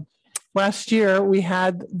 last year we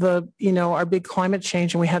had our big climate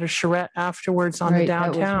change, and we had a charrette afterwards on the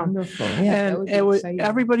downtown. That was wonderful. Yeah, And it was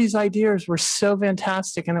everybody's ideas were so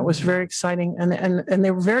fantastic, and it was very exciting, and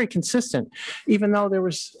they were very consistent, even though there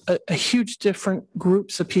was a huge different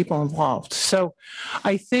groups of people involved. So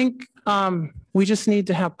I think we just need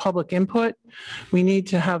to have public input. We need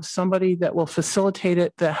to have somebody that will facilitate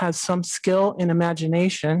it, that has some skill and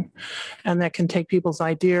imagination, and that can take people's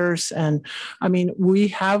ideas. And I mean, we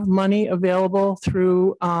have money available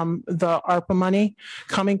through the ARPA money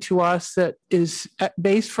coming to us that is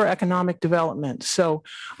based for economic development. So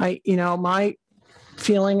my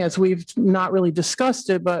feeling, as we've not really discussed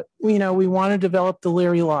it, but we want to develop the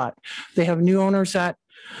Leary lot. They have new owners at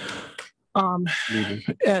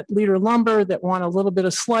Leader Lumber that want a little bit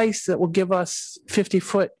of slice that will give us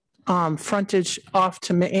 50-foot frontage off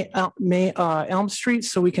to Elm Street,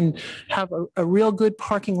 so we can have a real good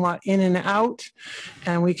parking lot in and out,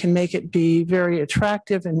 and we can make it be very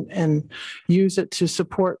attractive and use it to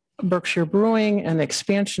support Berkshire Brewing and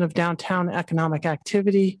expansion of downtown economic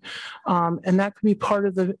activity. And that could be part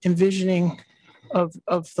of the envisioning of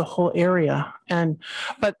the whole area.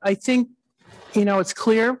 But I think it's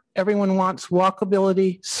clear everyone wants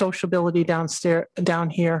walkability, sociability down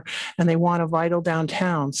here, and they want a vital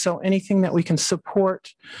downtown. So anything that we can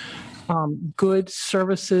support good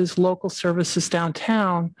services, local services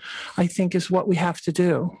downtown, I think is what we have to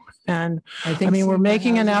do. And I think mean, we're senior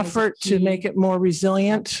making an housing is effort to key. make it more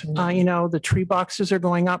resilient. Absolutely. You know, the tree boxes are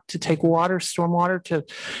going up to take water, stormwater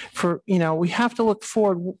you know, we have to look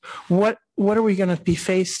forward. What are we going to be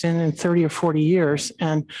faced in 30 or 40 years?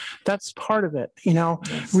 And that's part of it. You know,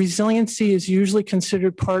 Yes. resiliency is usually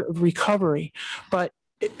considered part of recovery, but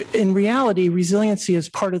in reality, resiliency is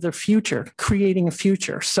part of their future, creating a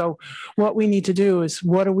future. So what we need to do is,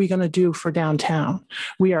 what are we going to do for downtown?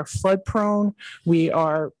 We are flood prone. We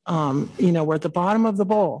are, you know, we're at the bottom of the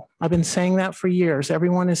bowl. I've been saying that for years.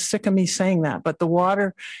 Everyone is sick of me saying that, but the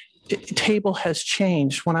water table has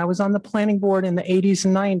changed. When I was on the planning board in the 80s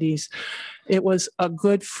and 90s, it was a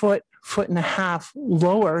good foot and a half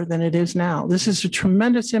lower than it is now. This is a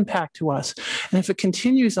tremendous impact to us. And if it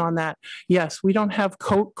continues on that, yes, we don't have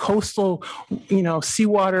coastal, you know,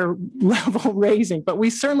 seawater level raising, but we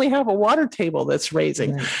certainly have a water table that's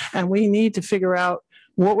raising. Right. And we need to figure out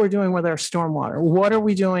what we're doing with our stormwater. What are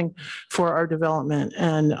we doing for our development?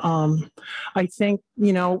 And I think,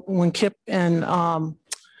 you know, when Kip and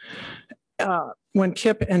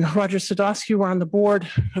Roger Sadowski were on the board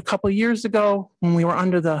a couple of years ago, when we were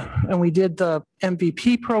and we did the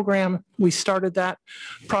MVP program, we started that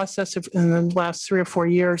process in the last 3 or 4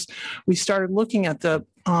 years. We started looking at the,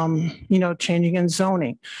 you know, changing in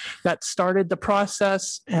zoning. That started the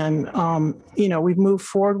process, and, you know, we've moved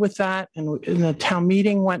forward with that, and the town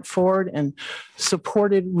meeting went forward and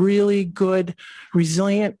supported really good,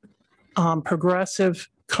 resilient, progressive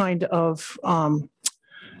kind of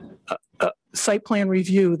site plan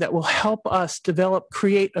review that will help us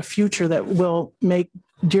create a future that will make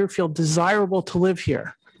Deerfield desirable to live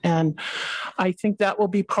here. And I think that will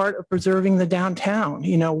be part of preserving the downtown.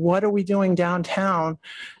 You know, what are we doing downtown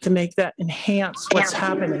to make that enhance what's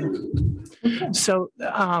happening? So,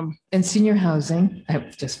 And senior housing,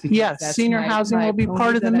 just because yes, that's senior my housing will be pony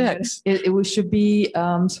part of the that I'm gonna- mix. It should be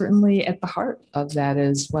certainly at the heart of that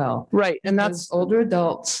as well. Right. And Because that's older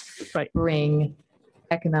adults right. bring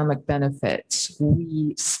economic benefits.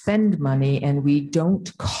 We spend money and we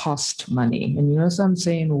don't cost money. And you notice I'm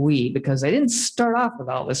saying we, because I didn't start off with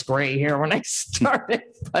all this gray hair when I started,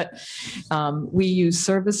 but we use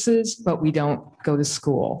services, but we don't go to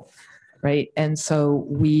school, right? And so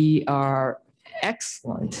we are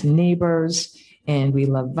excellent neighbors and we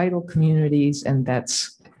love vital communities, and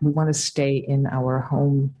we want to stay in our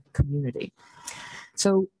home community.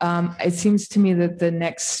 So it seems to me that the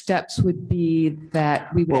next steps would be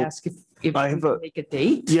that we would ask if I we could make a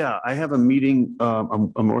date. Yeah, I have a meeting.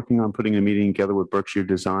 I'm working on putting a meeting together with Berkshire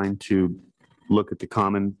Design to look at the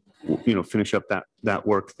common, you know, finish up that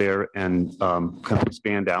work there and kind of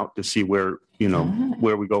expand out to see where, you know,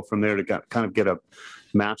 where we go from there to kind of get a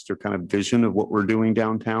master kind of vision of what we're doing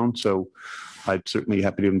downtown. So I'd certainly be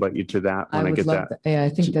happy to invite you to that when I get that. Yeah, I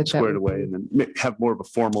think that squared away, and then have more of a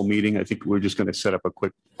formal meeting. I think we're just going to set up a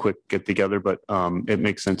quick get together, but it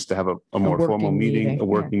makes sense to have a more formal meeting, a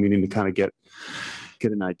working meeting to kind of get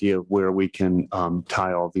an idea of where we can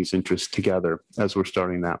tie all these interests together as we're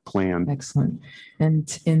starting that plan. Excellent.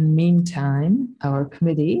 And in the meantime, our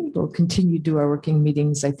committee will continue to do our working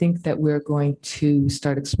meetings. I think that we're going to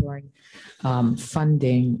start exploring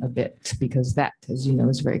funding a bit, because that, as you know,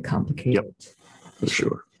 is very complicated. Yep, for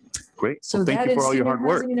sure. Great. So well, thank you for all your hard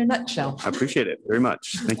work. In a nutshell. I appreciate it very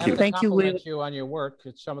much. Thank you. Thank you, compliment you on your work.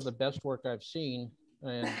 It's some of the best work I've seen,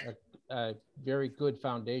 and a very good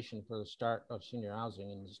foundation for the start of senior housing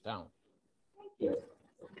in this town.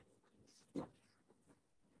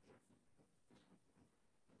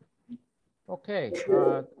 Okay.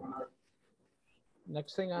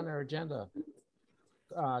 Next thing on our agenda,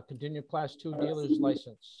 continue Class 2 dealer's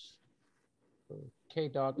license for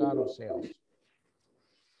K-Dog Auto Sales.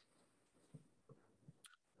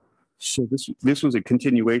 So this was a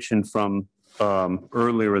continuation from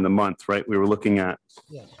earlier in the month, right? We were looking at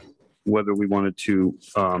whether we wanted to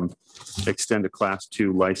extend a Class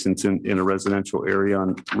 2 license in a residential area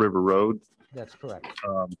on River Road. That's correct.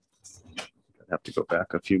 I'd have to go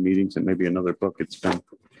back a few meetings and maybe another book. It's been.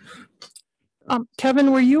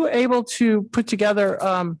 Kevin, were you able to put together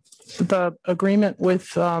the agreement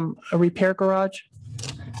with a repair garage?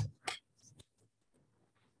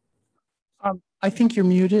 I think you're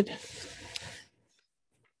muted.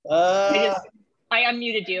 I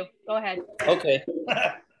unmuted you. Go ahead. Okay.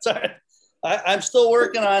 Sorry. I'm still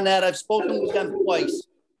working on that. I've spoken with them twice.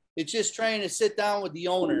 It's just trying to sit down with the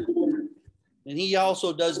owner. And he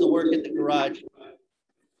also does the work at the garage.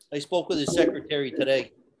 I spoke with his secretary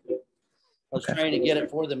today. I was trying to get it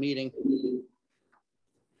for the meeting.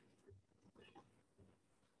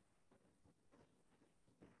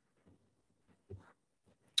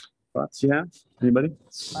 Thoughts you have? Anybody?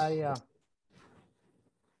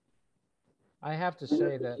 I have to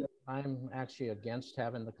say that I'm actually against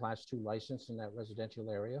having the class 2 license in that residential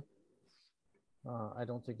area. I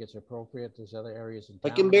don't think it's appropriate. There's other areas in I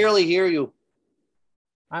town. can barely hear you.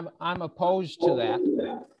 I'm opposed to that.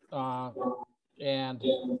 And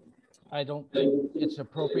I don't think it's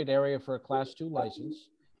appropriate area for a class 2 license.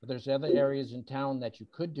 But there's other areas in town that you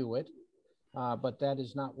could do it, but that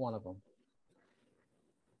is not one of them.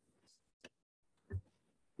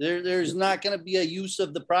 There's not going to be a use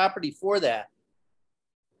of the property for that.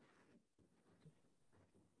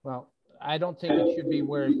 Well, I don't think it should be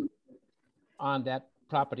where on that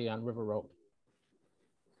property on River Road.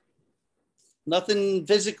 Nothing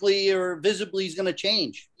physically or visibly is going to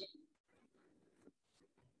change.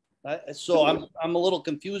 So I'm a little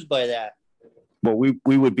confused by that. Well,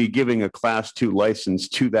 we would be giving a class 2 license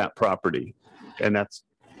to that property, and that's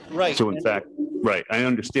right. So in fact, right. I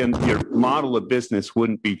understand your model of business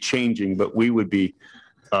wouldn't be changing, but we would be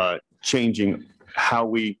changing how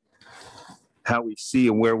we see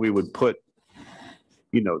and where we would put,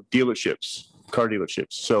 dealerships, car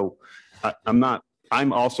dealerships. So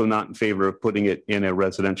I'm also not in favor of putting it in a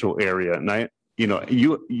residential area. And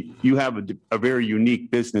you have a very unique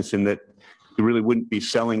business in that you really wouldn't be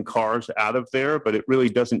selling cars out of there, but it really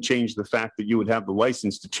doesn't change the fact that you would have the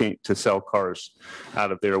license to sell cars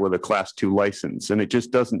out of there with a class 2 license. And it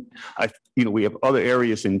just doesn't, we have other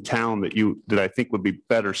areas in town that I think would be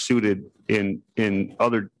better suited in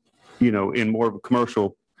other, in more of a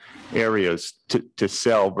commercial areas to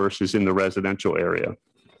sell versus in the residential area.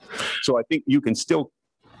 So I think you can still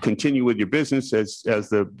continue with your business as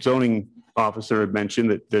the zoning officer had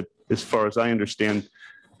mentioned that as far as I understand,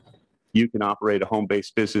 you can operate a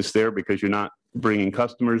home-based business there because you're not bringing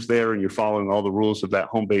customers there and you're following all the rules of that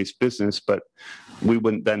home-based business, but we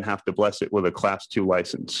wouldn't then have to bless it with a class 2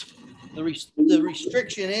 license. The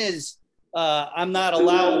restriction is I'm not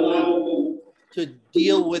allowed to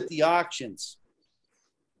deal with the auctions.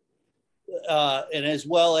 And as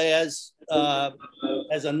well as a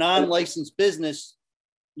non-licensed business,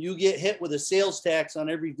 you get hit with a sales tax on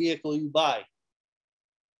every vehicle you buy.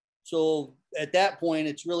 So at that point,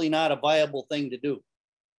 it's really not a viable thing to do.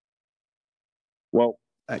 Well,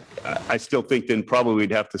 I still think then probably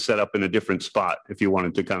we'd have to set up in a different spot if you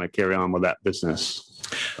wanted to kind of carry on with that business.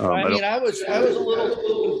 I was a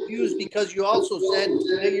little confused because you also said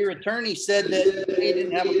that your attorney said that they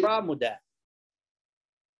didn't have a problem with that.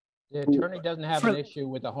 The attorney doesn't have an issue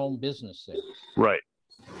with the home business there. Right.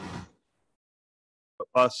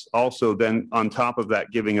 Us also then on top of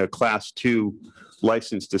that, giving a class 2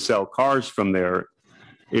 license to sell cars from there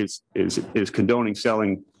is condoning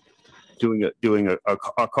doing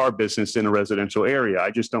a car business in a residential area.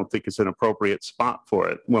 I just don't think it's an appropriate spot for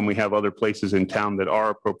it when we have other places in town that are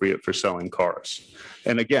appropriate for selling cars.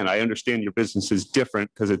 And again, I understand your business is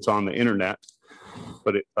different because it's on the internet,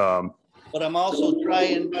 but but I'm also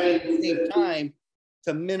trying at the same time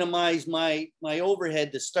to minimize my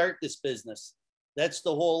overhead to start this business. That's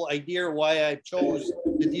the whole idea why I chose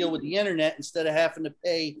to deal with the internet instead of having to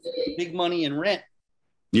pay big money in rent.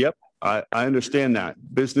 Yep. I understand that.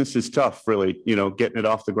 Business is tough, really, getting it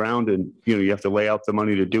off the ground and, you have to lay out the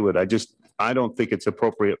money to do it. I don't think it's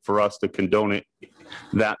appropriate for us to condone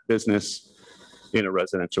that business in a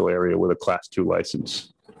residential area with a class 2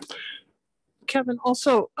 license. Kevin,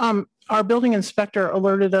 also, our building inspector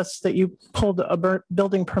alerted us that you pulled a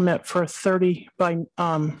building permit for a 30 by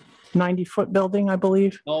 90-foot building, I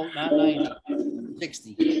believe. No, not 90,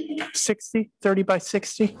 60. 30 by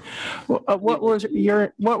 60. What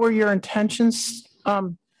were your intentions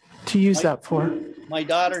to use that for? My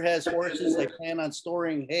daughter has horses. I plan on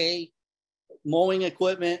storing hay, mowing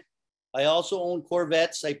equipment. I also own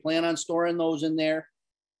Corvettes. I plan on storing those in there.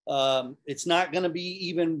 It's not going to be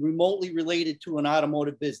even remotely related to an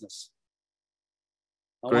automotive business.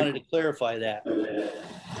 I wanted to clarify that.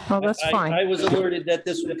 Oh, that's fine. I was alerted that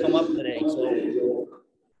this would come up today. So,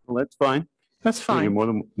 well, that's fine. That's fine. You're more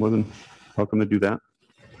than welcome to do that.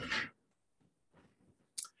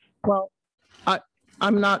 Well,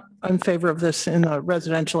 I'm not in favor of this in the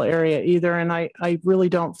residential area either, and I really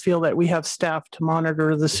don't feel that we have staff to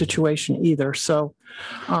monitor the situation either. So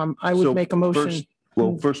I would make a motion.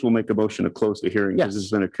 First we'll make a motion to close the hearing because this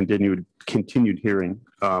has been a continued hearing.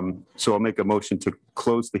 So I'll make a motion to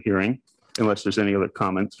close the hearing unless there's any other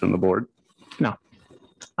comments from the board. No,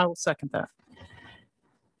 I will second that.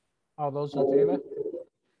 All those in favor?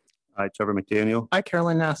 Aye, Trevor McDaniel. Aye,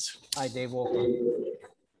 Carolyn Ness. Aye, Dave Wolfer.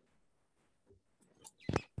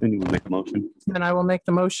 And you will make a motion. And I will make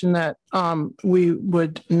the motion that we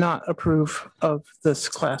would not approve of this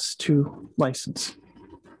class 2 license.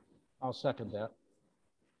 I'll second that.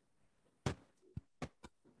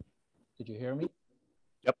 Did you hear me?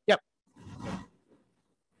 Yep.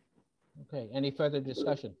 Okay, any further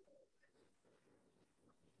discussion?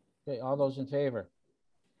 Okay, all those in favor?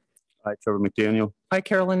 Hi, Trevor McDaniel. Hi,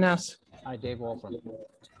 Carolyn Ness. Hi, Dave Wolfram.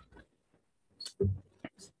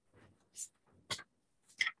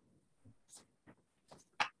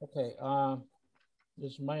 Okay,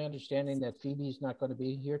 is my understanding that Phoebe's not going to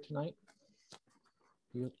be here tonight?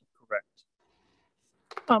 Correct.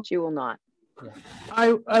 She will not. Yeah.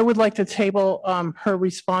 I would like to table her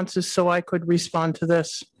responses so I could respond to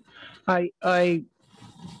this. Unless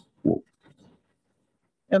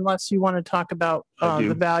you want to talk about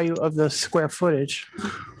the value of the square footage.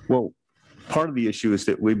 Well, part of the issue is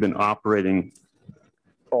that we've been operating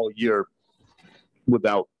all year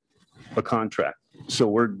without a contract. So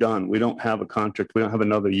we're done. We don't have a contract. We don't have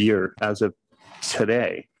another year as of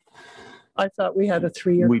today. I thought we had a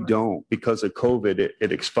 3-year. We don't, because of COVID.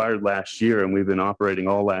 It expired last year, and we've been operating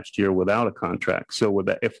all last year without a contract. So with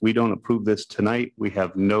that, if we don't approve this tonight, we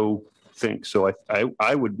have no thing. So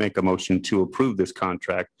I would make a motion to approve this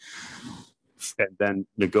contract and then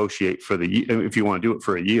negotiate for the year, if you want to do it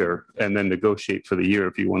for a year, and then negotiate for the year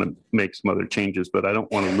if you want to make some other changes. But I don't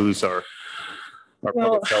want to lose our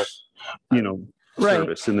public health,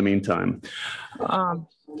 service in the meantime.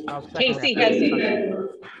 Casey has.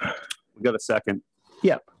 We got a second.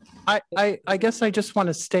 Yeah. I guess I just want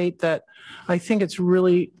to state that I think it's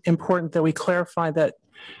really important that we clarify that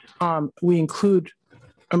we include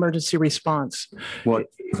emergency response. Well,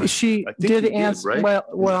 she did answer, right?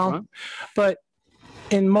 well, but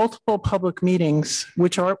in multiple public meetings,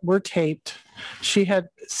 which were taped, she had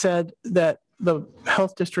said that the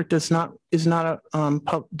health district does not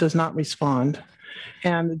respond.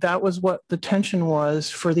 And that was what the tension was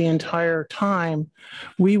for the entire time.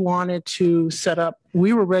 We wanted to set up,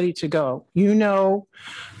 we were ready to go.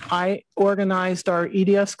 I organized our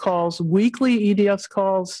EDS calls, weekly EDS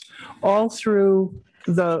calls, all through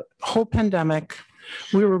the whole pandemic.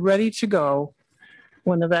 We were ready to go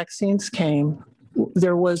when the vaccines came.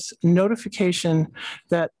 There was notification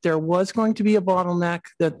that there was going to be a bottleneck,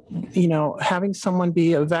 that, having someone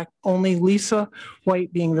be only Lisa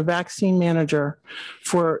White being the vaccine manager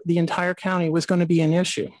for the entire county was going to be an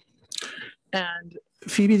issue. And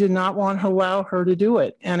Phoebe did not want to allow her to do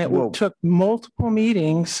it. And it took many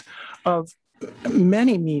meetings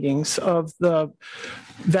of the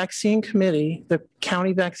vaccine committee, the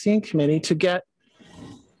county vaccine committee, to get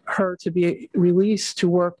her to be released to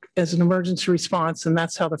work as an emergency response. And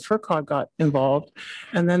that's how the FERCOG got involved.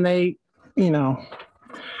 And then they, it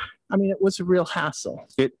was a real hassle.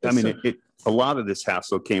 A lot of this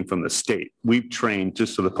hassle came from the state. We've trained,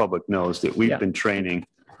 just so the public knows, that we've been training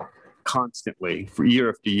constantly for year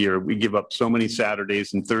after year. We give up so many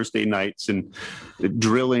Saturdays and Thursday nights and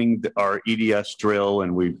drilling our EDS drill,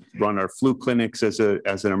 and we run our flu clinics as an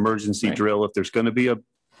emergency drill. If there's going to be a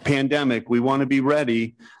pandemic, we want to be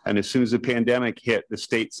ready. And as soon as the pandemic hit, the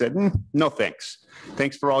state said, no, thanks.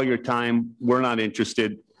 Thanks for all your time. We're not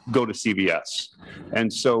interested. Go to CVS.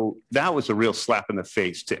 And so that was a real slap in the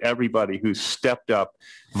face to everybody who stepped up,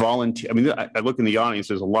 volunteer. I look in the audience,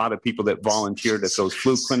 there's a lot of people that volunteered at those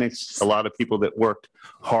flu clinics, a lot of people that worked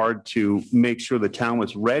hard to make sure the town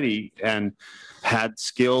was ready and had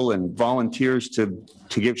skill and volunteers to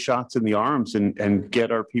give shots in the arms and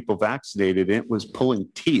get our people vaccinated. It was pulling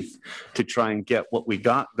teeth to try and get what we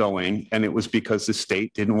got going. And it was because the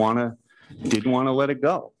state didn't want to let it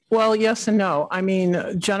go. Well, yes and no.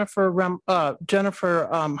 Jennifer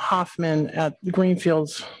Hoffman at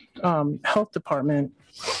Greenfield's health department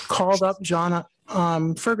called up John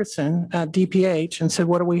Ferguson at DPH and said,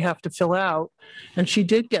 what do we have to fill out? And she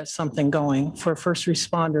did get something going for first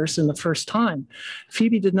responders in the first time.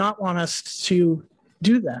 Phoebe did not want us to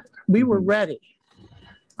do that. We were ready.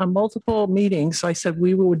 On multiple meetings, I said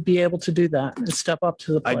we would be able to do that and step up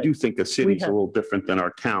to the plate. I do think a city's a little different than our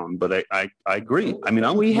town, but I agree.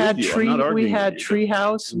 We had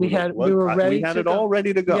Treehouse. We were ready. We had it all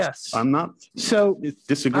ready to go. Yes. I'm not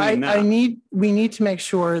disagreeing. We need to make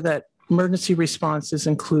sure that emergency response is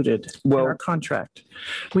included in our contract.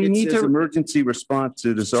 Emergency response.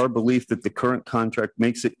 It is our belief that the current contract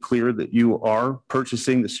makes it clear that you are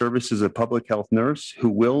purchasing the services of a public health nurse who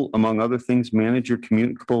will, among other things, manage your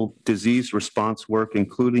communicable disease response work,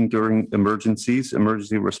 including during emergencies.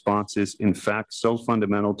 Emergency response is, in fact, so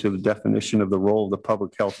fundamental to the definition of the role of the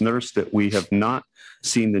public health nurse that we have not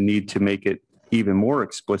seen the need to make it even more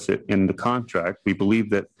explicit in the contract. We believe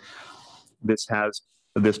that this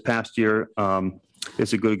past year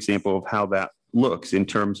is a good example of how that looks in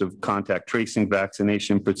terms of contact tracing,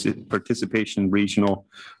 vaccination, participation, regional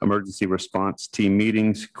emergency response team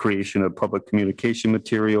meetings, creation of public communication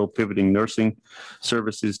material, pivoting nursing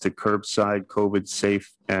services to curbside, COVID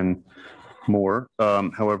safe, and more.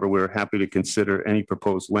 However, we're happy to consider any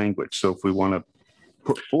proposed language. So if we want to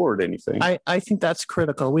put forward anything. I think that's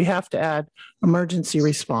critical. We have to add emergency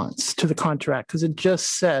response to the contract because it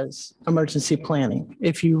just says emergency planning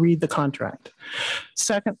if you read the contract.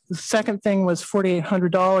 The second thing was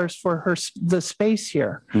 $4,800 for the space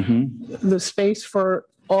here. Mm-hmm. The space for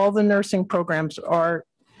all the nursing programs are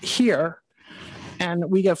here, and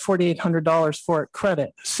we get $4,800 for it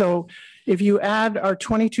credit. So if you add our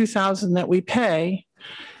 $22,000 that we pay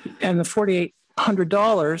and the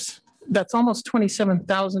 $4,800, that's almost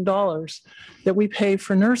 $27,000 that we pay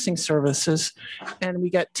for nursing services, and we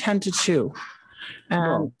get 10 to 2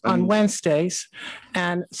 and on Wednesdays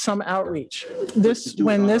and some outreach.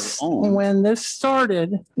 When this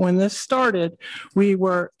started,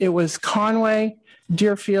 it was Conway,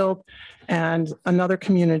 Deerfield, and another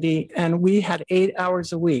community, and we had 8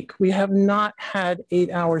 hours a week. We have not had 8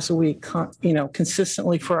 hours a week,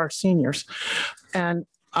 consistently for our seniors. And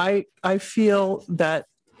I feel that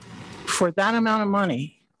for that amount of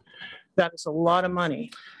money, that is a lot of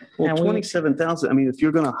money. Well, 27,000. I mean, if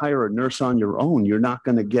you're going to hire a nurse on your own, you're not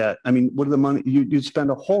going to get. I mean, what are the money? You'd spend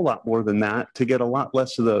a whole lot more than that to get a lot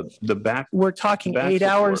less of the back. We're talking 8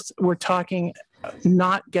 hours. We're talking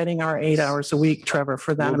not getting our 8 hours a week, Trevor,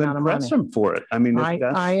 for that amount of money. Press them for it. I mean,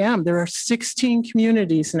 I am. There are 16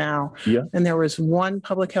 communities now, and there was one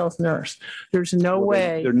public health nurse. There's no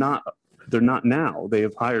way. They're not now. They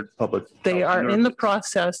have hired public. They are in the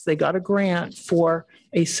process. They got a grant for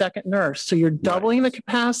a second nurse. So you're doubling the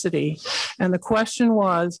capacity. And the question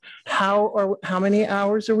was, how many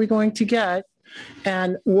hours are we going to get?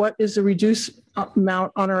 And what is the reduced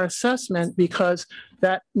amount on our assessment? Because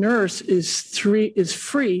that nurse is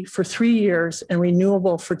free for 3 years and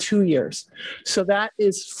renewable for 2 years. So that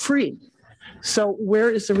is free. So where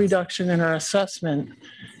is the reduction in our assessment?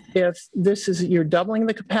 If you're doubling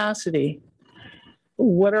the capacity,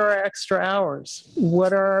 what are our extra hours?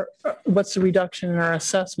 What's the reduction in our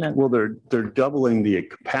assessment? Well, they're doubling the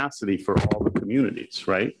capacity for all the communities,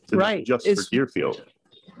 right? Right. Just for Deerfield.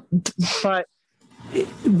 But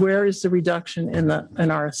where is the reduction in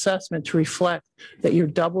our assessment to reflect that you're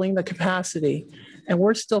doubling the capacity and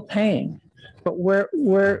we're still paying? But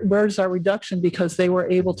where's our reduction because they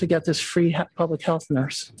were able to get this free public health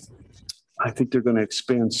nurse? I think they're going to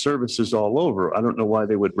expand services all over. I don't know why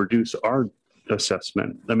they would reduce our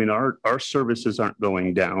assessment. I mean, our services aren't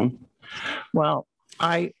going down. Well,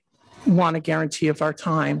 I want a guarantee of our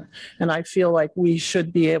time, and I feel like we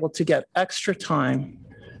should be able to get extra time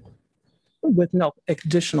with no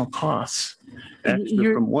additional costs.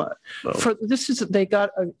 Extra from what? They got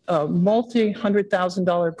a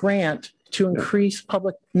multi-$100,000 grant to increase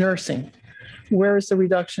public nursing. Where is the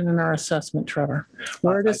reduction in our assessment, Trevor?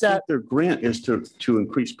 Where does that? Their grant is to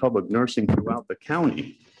increase public nursing throughout the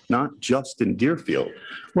county, not just in Deerfield.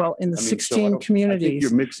 Well, in the 16 communities. I think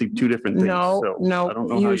you're mixing two different things. No. I don't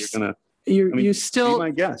know how you're going to. You still. Be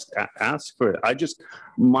my guest. Ask for it.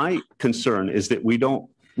 My concern is that we don't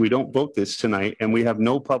vote this tonight, and we have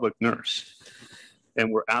no public nurse, and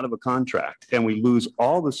we're out of a contract, and we lose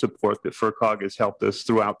all the support that FERCOG has helped us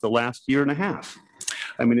throughout the last year and a half.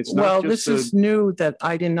 I mean, it's not well, just this is new that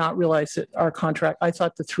I did not realize that our contract, I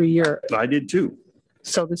thought the 3 year. I did too.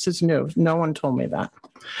 So this is new. No one told me that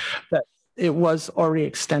it was already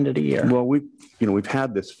extended a year. Well, we've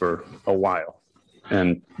had this for a while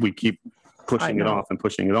and we keep pushing it off,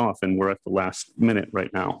 and we're at the last minute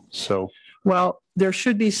right now. So, well, there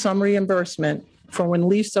should be some reimbursement for when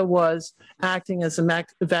Lisa was acting as a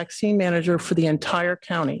vaccine manager for the entire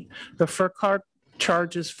county. The FERCOG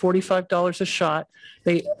charges $45 a shot.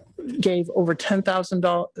 They gave over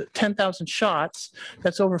 10,000 shots.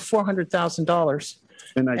 That's over $400,000.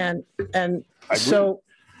 And so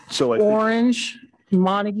Orange,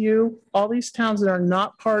 Montague, all these towns that are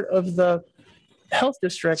not part of the health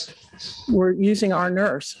district were using our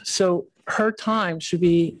nurse. So her time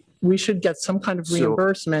we should get some kind of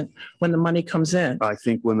reimbursement when the money comes in. I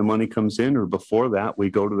think when the money comes in or before that,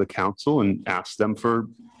 we go to the council and ask them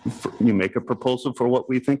you make a proposal for what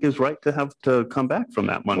we think is right to have to come back from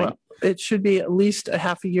that money. Well, it should be at least a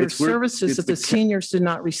half a year's services that the seniors did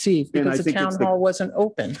not receive because the town hall wasn't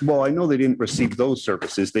open. Well, I know they didn't receive those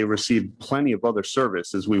services. They received plenty of other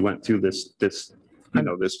services. We went through this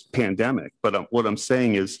pandemic. But what I'm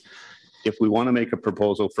saying is, if we want to make a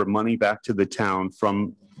proposal for money back to the town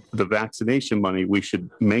from the vaccination money, we should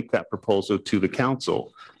make that proposal to the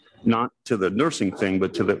council not to the nursing thing,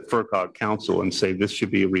 but to the FERCog council and say this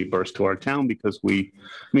should be reimbursed to our town because we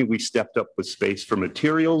stepped up with space for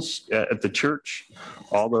materials at the church.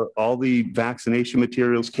 All the vaccination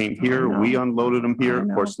materials came here. We unloaded them here. Of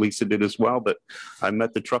course, Lisa did as well, but I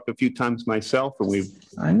met the truck a few times myself and we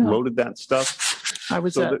loaded that stuff. I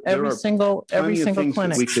was So at there every are single things that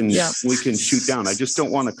clinic. we can shoot down. I just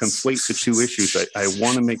don't want to conflate the two issues. I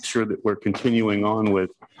want to make sure that we're continuing on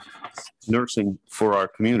with nursing for our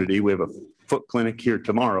community. We have a foot clinic here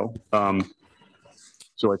tomorrow.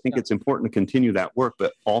 So I think it's important to continue that work,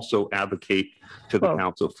 but also advocate to the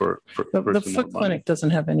council for The foot clinic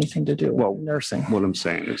doesn't have anything to do with nursing. What I'm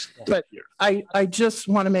saying is, But I just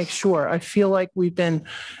want to make sure. I feel like we've been,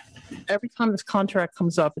 every time this contract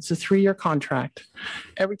comes up, it's a 3-year contract.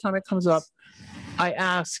 Every time it comes up, I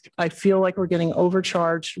ask, I feel like we're getting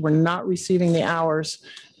overcharged. We're not receiving the hours.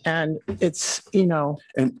 And it's,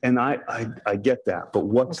 and I get that, but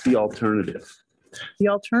what's the alternative? The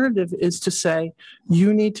alternative is to say,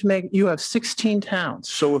 you have 16 towns.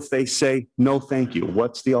 So if they say, no, thank you,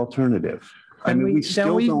 what's the alternative? I mean, we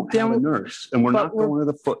still don't have a nurse and we're not going to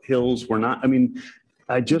the foothills. We're not,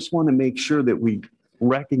 I just want to make sure that we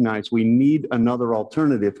recognize we need another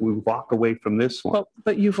alternative. We walk away from this one.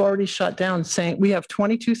 But you've already shut down saying we have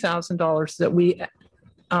 $22,000 that we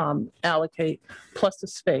allocate plus the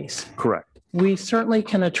space. Correct. We certainly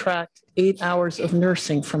can attract 8 hours of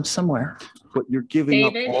nursing from somewhere. But you're giving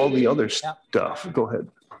up all the other stuff. Go ahead.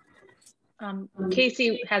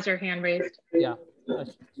 Casey has her hand raised. Yeah. Go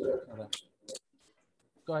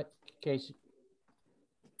ahead, Casey.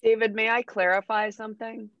 David, may I clarify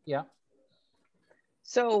something? Yeah.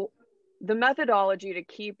 So the methodology to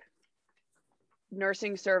keep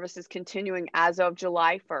nursing services continuing as of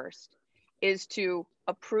July 1st is to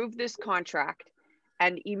approve this contract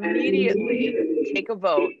and immediately take a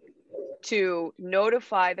vote to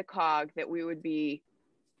notify the COG that we would be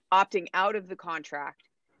opting out of the contract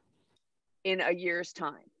in a year's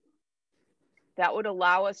time. That would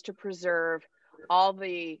allow us to preserve all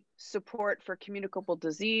the support for communicable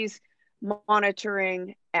disease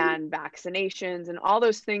monitoring and vaccinations and all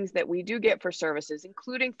those things that we do get for services,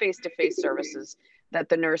 including face-to-face services that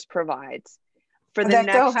the nurse provides for the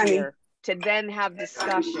next year to then have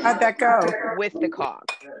discussion with the COG.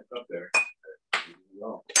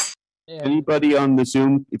 Anybody on the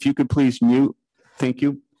Zoom, if you could please mute. Thank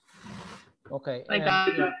you. Okay.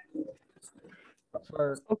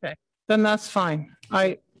 Okay, then that's fine.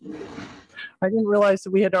 I didn't realize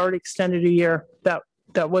that we had already extended a year.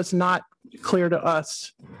 That was not clear to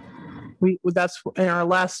us. That's in our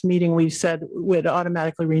last meeting, we said it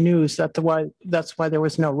automatically renews. That's why there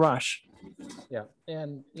was no rush. Yeah,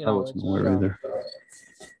 and I wasn't aware either.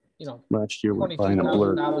 Last year we're buying a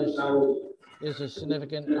blur. $22,000 is a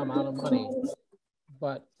significant amount of money,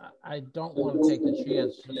 but I don't want to take the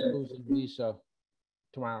chance of losing Lisa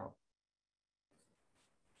tomorrow.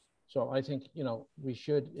 So I think, we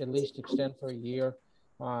should at least extend for a year.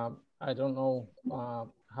 I don't know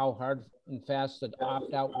how hard and fast the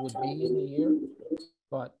opt-out would be in a year,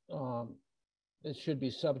 but it should be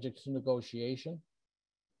subject to negotiation,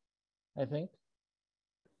 I think.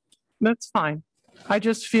 That's fine. I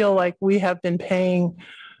just feel like we have been paying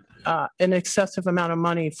an excessive amount of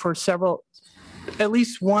money for at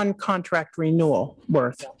least one contract renewal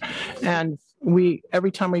worth. And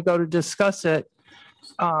every time we go to discuss it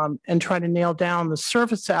and try to nail down the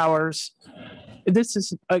service hours, this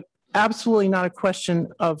is absolutely not a question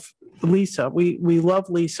of Lisa. We love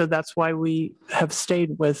Lisa. That's why we have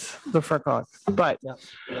stayed with the FERCog. But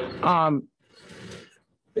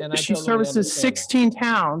she services 16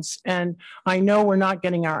 towns, and I know we're not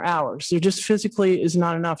getting our hours. There just physically is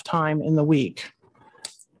not enough time in the week.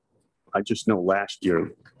 I just know last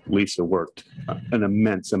year Lisa worked an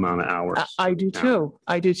immense amount of hours. I do too.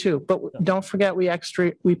 But don't forget we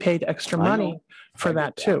paid extra money for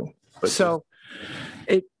that too. So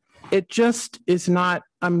it just is not.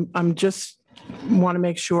 I'm just want to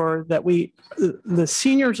make sure that the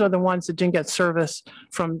seniors are the ones that didn't get service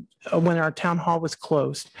from when our town hall was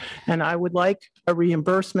closed, and I would like a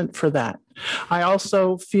reimbursement for that. I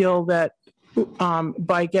also feel that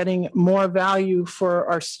by getting more value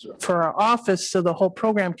for our office, so the whole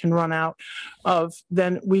program can run out of,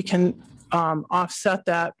 then we can offset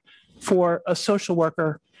that for a social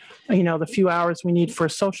worker. The few hours we need for a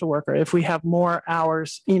social worker, if we have more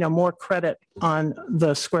hours, more credit on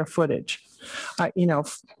the square footage. The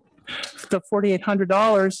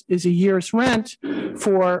 $4,800 is a year's rent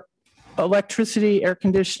for electricity, air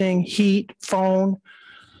conditioning, heat, phone,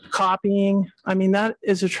 copying. That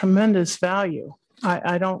is a tremendous value.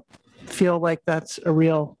 I don't feel like that's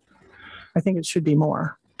I think it should be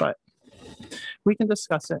more, but We can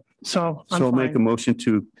discuss it. So I'm So I'll make a fine. motion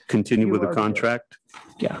to continue You with the already did. contract.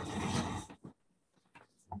 Yeah.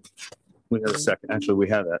 We have a second. Actually, we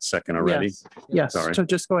have that second already. Yes. Yes. Sorry. So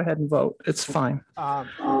just go ahead and vote. It's fine.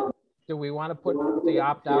 Do we want to put the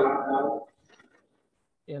opt-out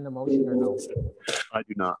in the motion or no? I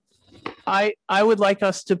do not. I would like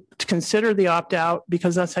us to consider the opt-out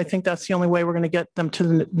because I think that's the only way we're going to get them to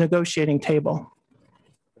the negotiating table.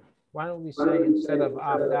 Why don't we say, instead of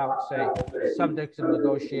opt-out, say, subject to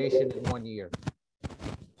negotiation in 1 year?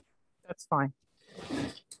 That's fine.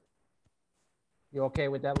 You okay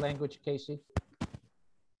with that language, Casey?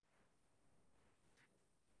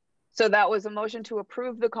 So that was a motion to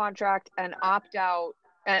approve the contract and opt out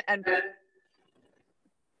and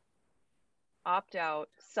opt out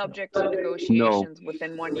subject to negotiations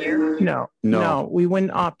within 1 year. No, we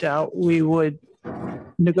wouldn't opt out. We would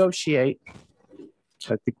negotiate.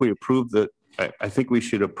 I think we approve the, I think we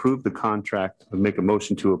should approve the contract, make a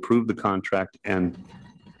motion to approve the contract and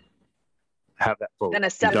have that vote. Then a be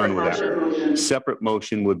separate done with that. motion. Separate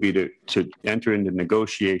motion would be to enter into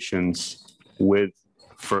negotiations with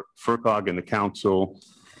FERCog and the council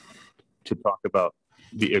to talk about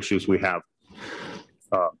the issues we have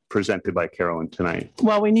presented by Carolyn tonight.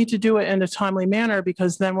 Well, we need to do it in a timely manner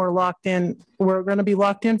because then we're locked in. We're going to be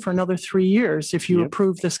locked in for another 3 years if you Yep.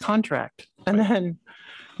 approve this contract. And then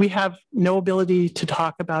we have no ability to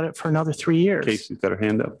talk about it for another 3 years. Casey's got her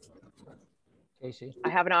hand up. Casey? I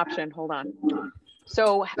have an option. Hold on.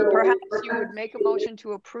 So perhaps you would make a motion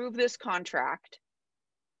to approve this contract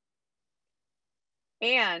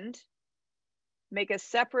and make a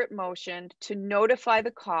separate motion to notify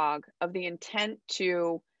the COG of the intent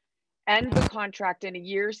to end the contract in a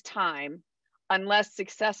year's time unless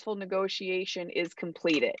successful negotiation is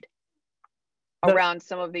completed around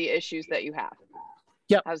some of the issues that you have.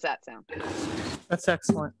 Yep. How's that sound? That's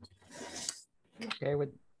excellent. Okay with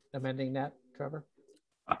amending that, Trevor?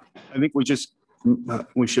 I think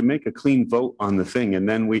we should make a clean vote on the thing. And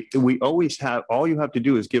then we always have, all you have to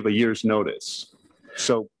do is give a year's notice.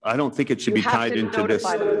 So I don't think it should be tied into this.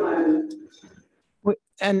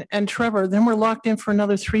 And Trevor, then we're locked in for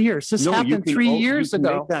another 3 years. This No, you happened can 3 you years can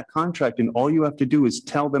ago. Make that contract and all you have to do is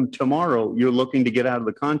tell them tomorrow you're looking to get out of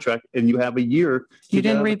the contract and you have a year. to You get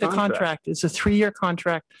out didn't of read the contract. It's a 3-year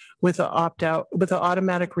contract with an opt-out, with an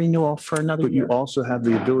automatic renewal for another But you year. also have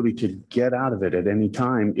the ability to get out of it at any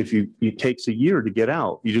time. If it takes a year to get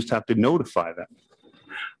out, you just have to notify them.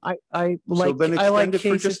 I So like, then I like extend it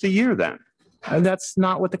for cases, just a year then. and that's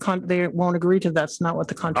not what they won't agree to. That's not what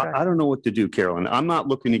the I contract. don't know what to do, Carolyn. I'm not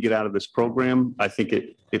looking to get out of this program. I think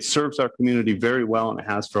it serves our community very well and it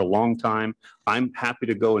has for a long time. I'm happy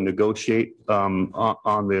to go and negotiate on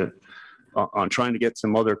trying to get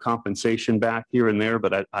some other compensation back here and there,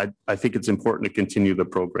 but I think it's important to continue the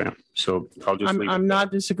program. So I'll just leave it. I'm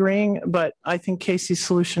not disagreeing, but I think Casey's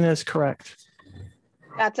solution is correct.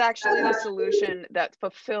 That's actually the solution that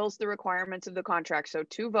fulfills the requirements of the contract. So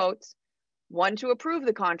 2 votes, 1 to approve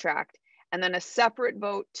the contract, and then a separate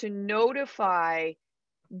vote to notify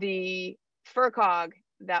the FERCog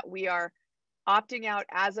that we are opting out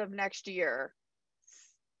as of next year,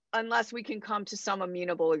 unless we can come to some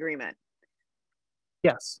amenable agreement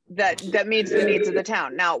Yes. that meets the needs of the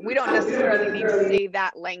town. Now, we don't necessarily need to say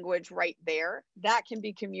that language right there. That can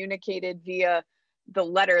be communicated via the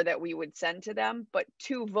letter that we would send to them, but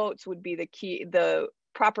 2 votes would be the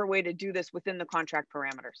proper way to do this within the contract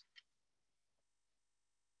parameters.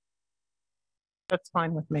 That's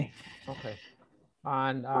fine with me. Okay.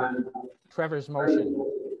 On Trevor's motion,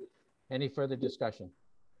 any further discussion?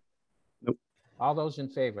 Nope. All those in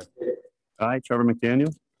favor? Aye, Trevor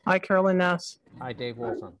McDaniel. Hi, Carolyn Ness. Hi, Dave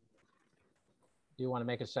Wolfram. Do you want to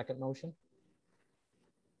make a second motion?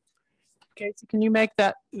 Casey, can you make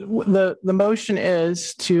that, the motion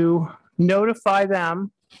is to notify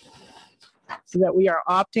them so that we are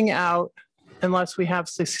opting out unless we have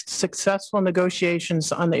successful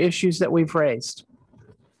negotiations on the issues that we've raised.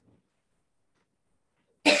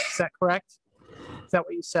 Is that correct? Is that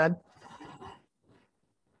what you said?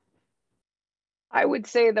 I would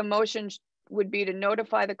say the motion would be to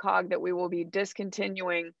notify the COG that we will be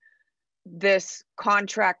discontinuing this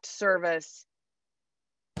contract service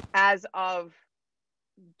as of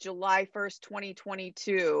July 1st,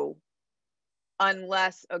 2022,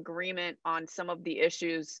 unless agreement on some of the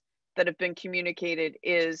issues that have been communicated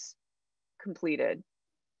is completed.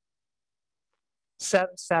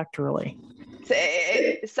 Satisfactorily.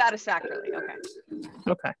 Satisfactorily, okay.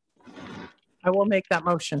 Okay. I will make that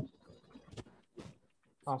motion.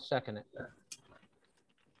 I'll second it.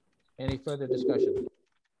 Any further discussion?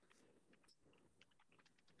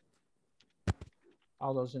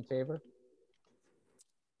 All those in favor?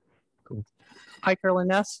 Hi, Carolyn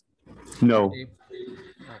Ness. No, Dave?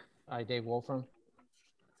 Dave Wolfram.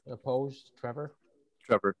 Opposed, Trevor?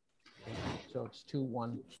 Trevor. So it's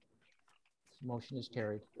 2-1. Motion is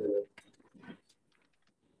carried.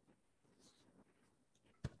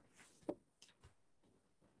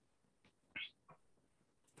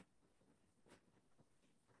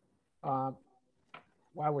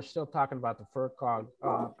 While we're still talking about the FERCog,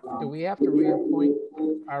 do we have to reappoint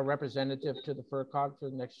our representative to the FERCog for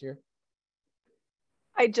the next year?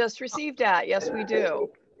 I just received that. Yes, we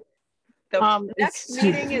do. The next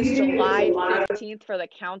meeting is July 15th for the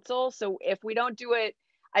council. So if we don't do it,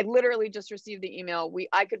 I literally just received the email.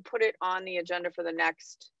 I could put it on the agenda for the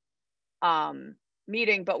next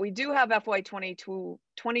meeting, but we do have FY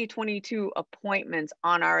 2022 appointments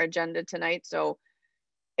on our agenda tonight. So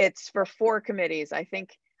it's for 4 committees. I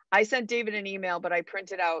think I sent David an email, but I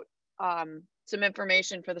printed out some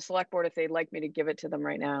information for the select board if they'd like me to give it to them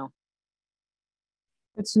right now.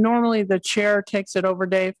 It's normally the chair takes it over,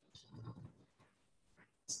 Dave.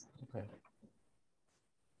 Okay.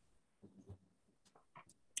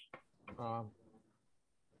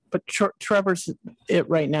 But Trevor's it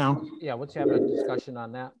right now. Yeah, let's have a discussion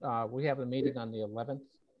on that. We have a meeting on the 11th.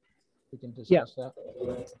 We can discuss that.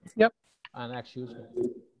 Yep. On next Tuesday. Is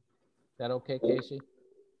that okay, Casey?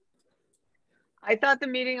 I thought the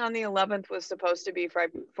meeting on the 11th was supposed to be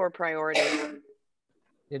for priority.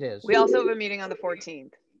 It is. We also have a meeting on the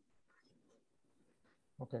 14th.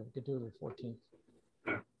 Okay, we could do the 14th.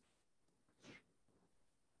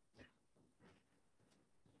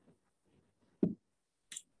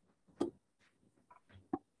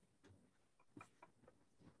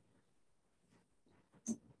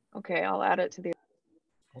 Okay, I'll add it to the.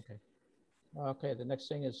 Okay. Okay, the next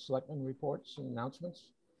thing is selectmen reports and announcements.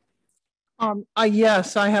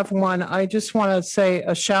 Yes, I have one. I just want to say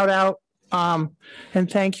a shout out and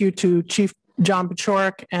thank you to Chief John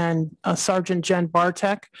Pachorik and Sergeant Jen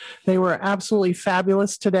Bartek. They were absolutely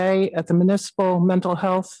fabulous today at the Municipal Mental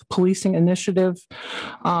Health Policing Initiative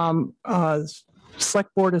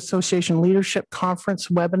Select Board Association Leadership Conference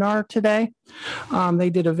webinar today. They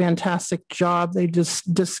did a fantastic job. They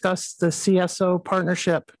just discussed the CSO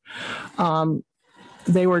partnership.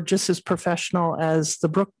 They were just as professional as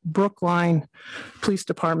the Brookline Police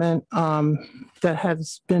Department that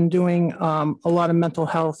has been doing a lot of mental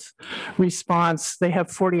health response. They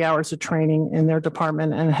have 40 hours of training in their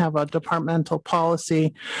department and have a departmental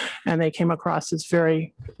policy, and they came across as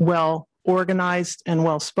very well organized and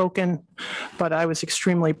well spoken. But I was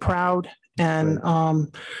extremely proud, and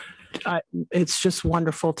it's just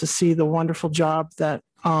wonderful to see the wonderful job that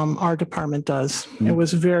our department does. It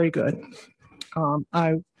was very good.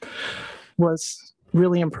 I was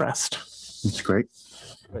really impressed. That's great.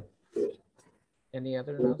 Good. Any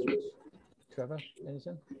other announcements? Trevor,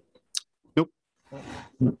 anything? Nope. No?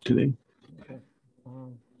 Not today. Okay.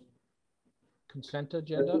 Consent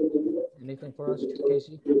agenda? Anything for us,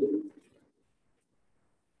 Casey?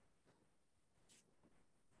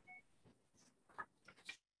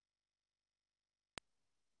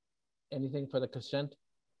 Anything for the consent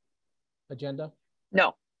agenda?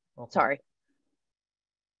 No, Okay. sorry.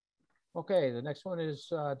 Okay, the next one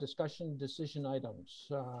is discussion decision items.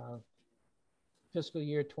 Fiscal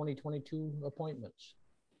year 2022 appointments.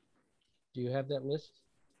 Do you have that list?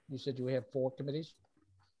 You said you have 4 committees?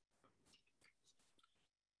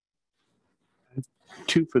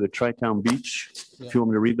 2 for the Tri-Town Beach. Yeah. If you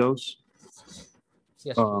want me to read those.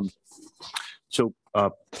 Yes, please. So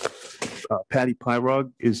Patty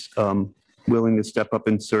Pyrog is willing to step up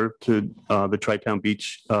and serve to the Tri-Town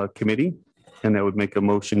Beach Committee. And I would make a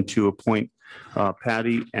motion to appoint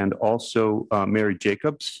Patty and also Mary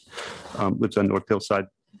Jacobs, lives on North Hillside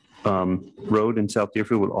Road in South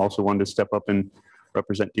Deerfield, would also want to step up and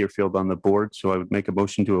represent Deerfield on the board. So I would make a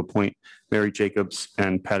motion to appoint Mary Jacobs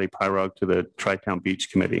and Patty Pyrog to the Tri-Town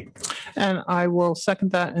Beach Committee. And I will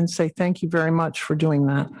second that and say thank you very much for doing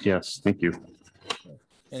that. Yes, thank you.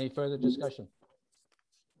 Any further discussion?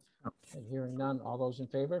 And hearing none, all those in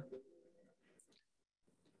favor?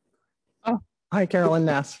 Hi, Carolyn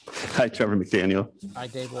Ness. Hi, Trevor McDaniel. Hi,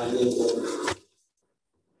 Dave Walton.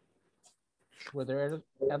 Were there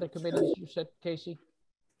other committees you said, Casey?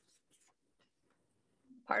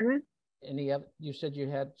 Pardon? Any other, you said you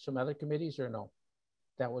had some other committees or no?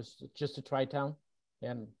 That was just a Tri-Town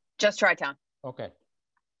and? Just Tri-Town. Okay.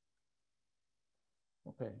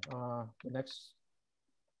 Okay, the next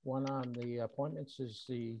one on the appointments is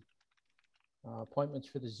the appointments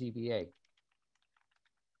for the ZBA.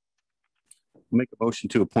 Make a motion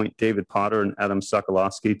to appoint David Potter and Adam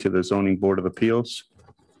Sokolowski to the Zoning Board of Appeals.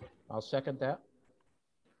 I'll second that.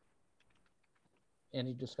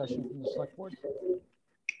 Any discussion from the select board?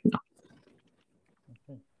 No.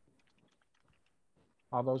 Okay.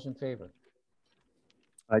 All those in favor?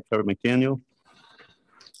 Aye, Trevor McDaniel.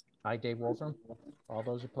 Aye, Dave Wolfram. All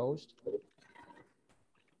those opposed?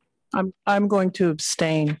 I'm going to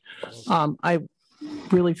abstain. I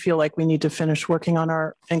really feel like we need to finish working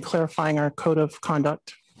on and clarifying our code of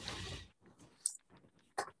conduct.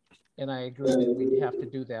 And I agree that we have to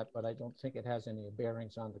do that, but I don't think it has any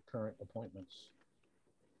bearings on the current appointments.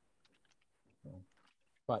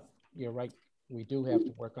 But you're right, we do have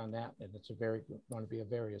to work on that, and it's going to be a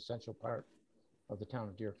very essential part of the town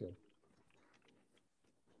of Deerfield.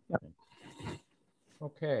 Yep.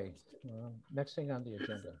 Okay, next thing on the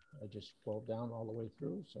agenda. I just scrolled down all the way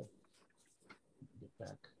through, so get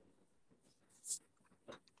back. It's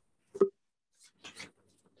a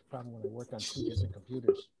problem when I work on 2 different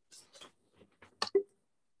computers.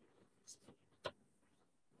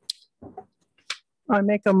 I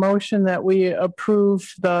make a motion that we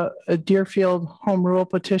approve the Deerfield home rule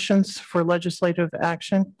petitions for legislative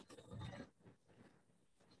action.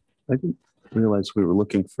 I didn't realize we were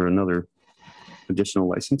looking for another additional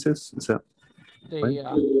licenses. Is that?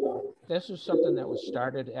 This is something that was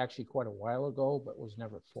started actually quite a while ago, but was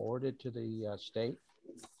never forwarded to the state.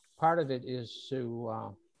 Part of it is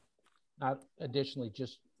to not additionally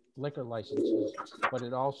just liquor licenses, but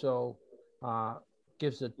it also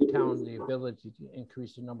gives the town the ability to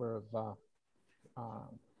increase the number of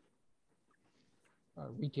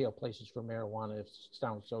retail places for marijuana if the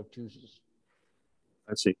town so chooses.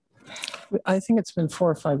 I see. I think it's been 4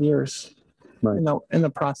 or 5 years Right. in the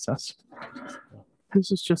process.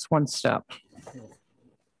 This is just one step.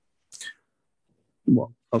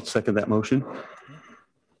 Well, I'll second that motion.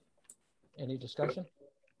 Any discussion?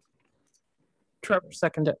 Trevor,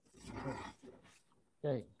 second it.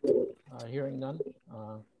 Okay, hearing none.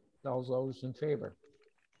 All those in favor?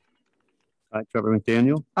 Aye, Trevor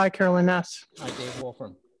McDaniel. Aye, Carolyn Ness. Aye, Dave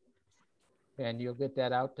Wolfram. And you'll get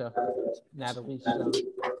that out to Natalie's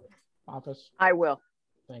office? I will.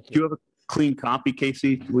 Thank Do you you. have a clean copy,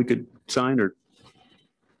 Casey, we could sign, or?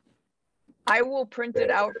 I will print it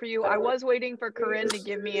out for you. I was waiting for Corinne to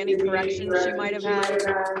give me any corrections she might have had.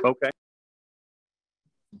 Okay.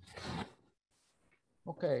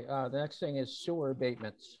 Okay, the next thing is sewer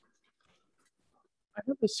abatements. I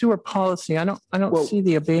have the sewer policy. I don't Well, see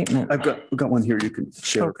the abatement. I've got one here you can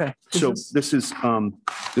share. Okay. So this is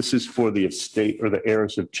for the estate or the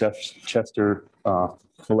heirs of Chester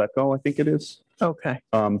Coleco, I think it is. Okay.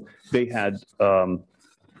 They had,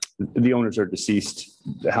 the owners are deceased.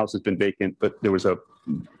 The house has been vacant, but there was a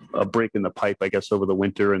break in the pipe, I guess, over the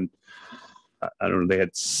winter, and I don't know, they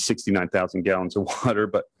had 69,000 gallons of water,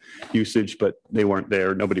 but usage, but they weren't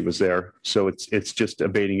there. Nobody was there. So it's just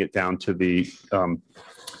abating it down to the,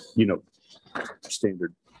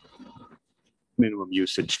 standard minimum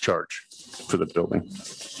usage charge for the building.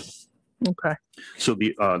 Okay. So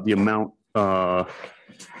the amount will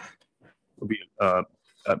be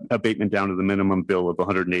abatement down to the minimum bill of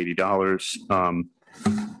 $180.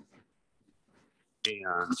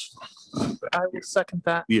 And I will second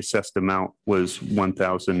that. the assessed amount was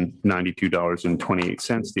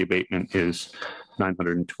 $1,092.28. The abatement is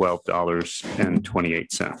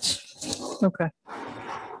 $912.28. Okay.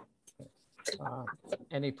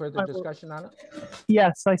 Any further discussion on it?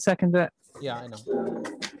 Yes, I second it. Yeah, I know.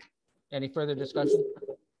 Any further discussion?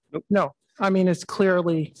 No, I mean, it's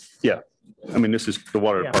clearly, I mean, this is, the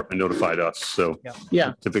water Yeah. department notified us, so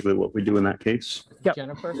yeah. typically what we do in that case. Yep.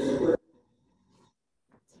 Jennifer?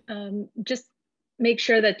 Just make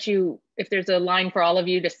sure that if there's a line for all of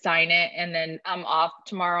you to sign it, and then I'm off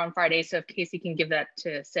tomorrow and Friday. So if Casey can give that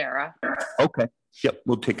to Sarah. Okay. Yep,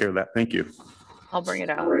 we'll take care of that. Thank you. I'll bring it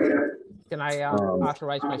out. Can I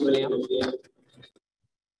authorize my stamp?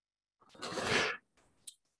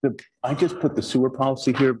 I just put the sewer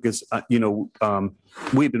policy here because,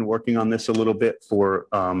 we've been working on this a little bit for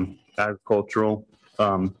agricultural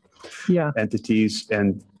Yeah. entities,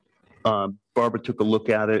 and Barbara took a look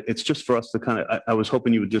at it. It's just for us to kind of, I was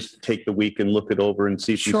hoping you would just take the week and look it over and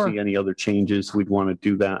see if you Sure. see any other changes. We'd want to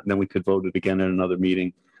do that, and then we could vote it again at another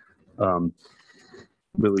meeting.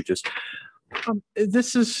 Really just,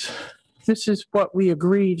 This is what we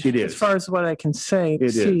agreed. It is. As far as what I can say.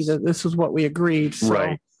 It See is. that this is what we agreed. So,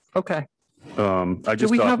 Right. Okay. I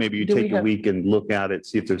just we thought have- maybe you'd do we take a have- week and look at it,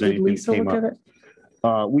 see if there's Did anything that Lisa came look at up.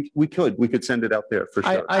 it? We could send it out there for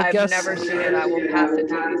sure. I guess. I've never seen it. I will pass it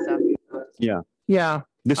to Lisa. Yeah.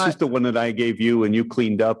 This I- is the one that I gave you and you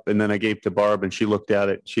cleaned up, and then I gave to Barb and she looked at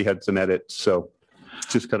it. She had some edits, so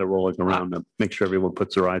just kind of rolling around to make sure everyone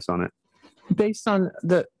puts their eyes on it. Based on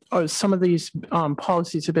some of these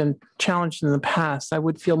policies have been challenged in the past, I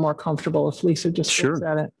would feel more comfortable if Lisa just looks Sure.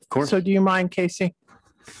 at it. Of course. So do you mind, Casey?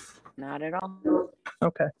 Not at all.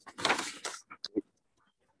 Okay.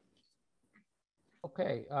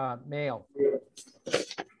 Okay, mail.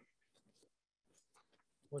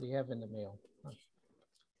 What do you have in the mail?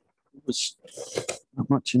 Was not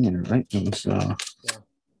much in there, right? It was,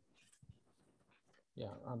 Yeah,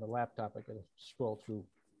 on the laptop, I gotta scroll through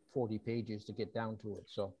 40 pages to get down to it,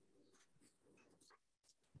 so.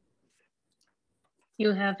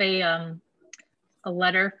 You have a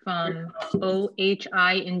letter from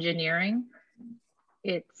OHI Engineering.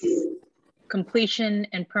 It's completion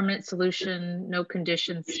and permanent solution, no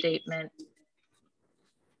condition statement.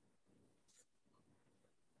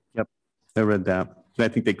 Yep, I read that. I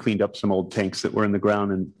think they cleaned up some old tanks that were in the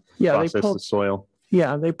ground and Yeah, they processed the pulled, soil.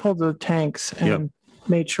 yeah, they pulled the tanks and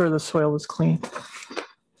made sure the soil was clean.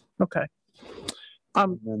 Okay.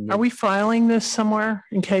 And then Are we filing this somewhere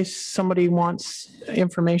in case somebody wants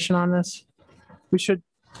information on this? We should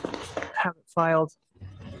have it filed.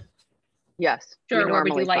 Yes. we Sure, where would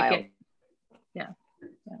normally you like file. it?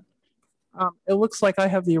 Yeah. It looks like I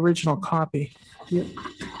have the original copy.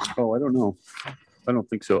 Oh, I don't know. I don't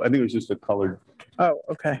think so. I think it was just a colored Oh,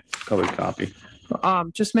 okay. copy.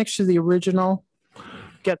 Just make sure the original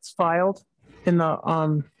gets filed in the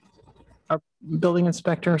our building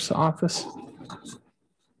inspector's office.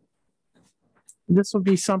 This would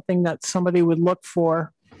be something that somebody would look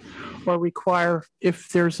for or require if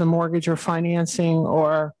there's a mortgage or financing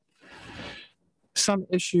or some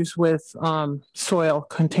issues with soil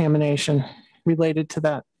contamination related to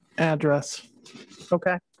that address.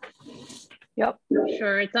 Okay. Yep.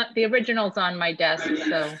 Sure, it's not, the original's on my desk,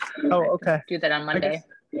 so Oh, okay. do that on Monday.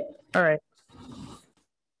 All right.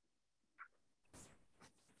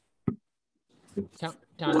 Town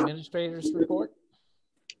administrators report?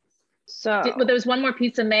 So. Well, there was one more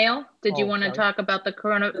piece of mail. Did you Oh, want to sorry. talk about the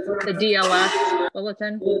DLS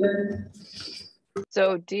bulletin?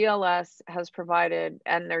 So DLS has provided,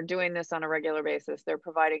 and they're doing this on a regular basis, they're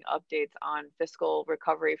providing updates on fiscal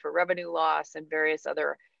recovery for revenue loss and various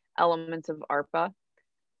other elements of ARPA.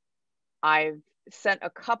 I've sent a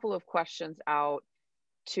couple of questions out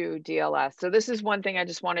to DLS. So this is one thing I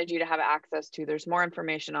just wanted you to have access to. There's more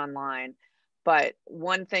information online, but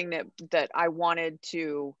one thing that I wanted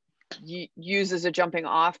to use as a jumping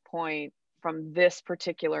off point from this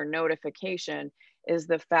particular notification is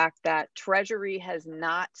the fact that Treasury has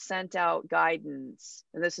not sent out guidance,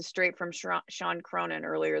 and this is straight from Sean Cronin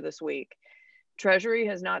earlier this week. Treasury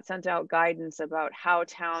has not sent out guidance about how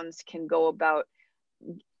towns can go about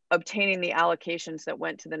obtaining the allocations that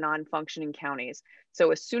went to the non-functioning counties.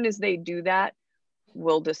 So as soon as they do that,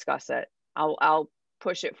 we'll discuss it. I'll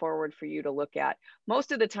push it forward for you to look at.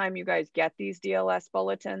 Most of the time you guys get these DLS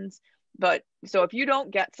bulletins, but so if you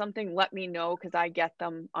don't get something, let me know because I get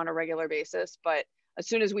them on a regular basis. But as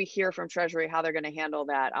soon as we hear from Treasury how they're going to handle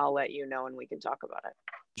that, I'll let you know and we can talk about it.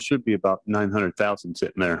 Should be about 900,000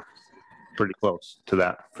 sitting there. Pretty close to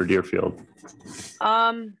that for Deerfield.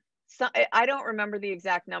 So I don't remember the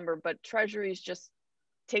exact number, but Treasury's just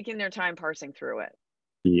taking their time parsing through it.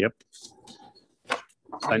 Yep.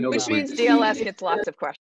 I know. Which means DLS gets lots of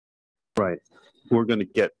questions. Right. We're going to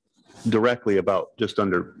get directly about just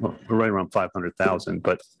under, well, right around 500,000,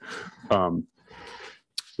 but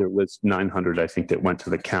there was 900, I think, that went to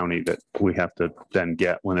the county that we have to then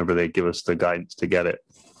get whenever they give us the guidance to get it.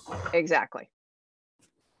 Exactly.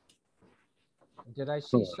 Did I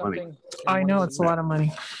see something? I know it's a lot of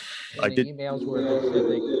money. I In the did. emails where they said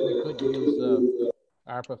we couldn't use the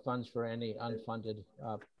ARPA funds for any unfunded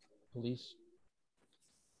police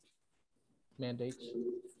mandates.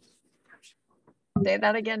 Say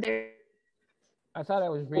that again, Dave. I thought I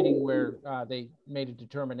was reading where they made a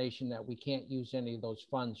determination that we can't use any of those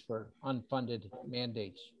funds for unfunded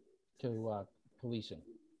mandates to policing.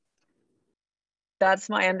 That's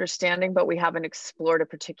my understanding, but we haven't explored a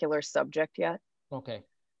particular subject yet. Okay.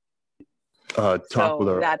 Talk with So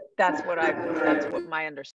our, that's what my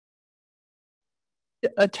understanding.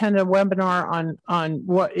 Attend a webinar on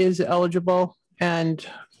what is eligible, and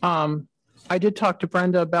I did talk to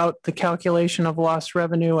Brenda about the calculation of lost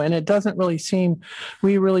revenue, and it doesn't really seem,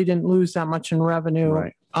 we really didn't lose that much in revenue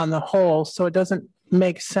Right. on the whole, so it doesn't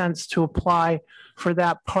make sense to apply for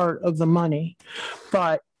that part of the money,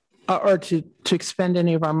 but or to expend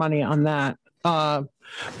any of our money on that.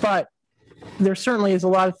 But there certainly is a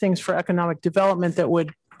lot of things for economic development that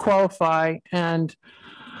would qualify, and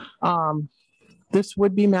this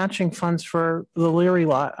would be matching funds for the Leary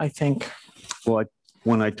lot, I think. well,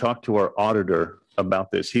 when I talked to our auditor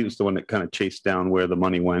about this, he was the one that kind of chased down where the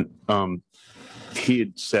money went. he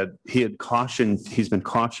had said, he's been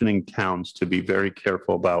cautioning towns to be very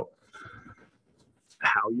careful about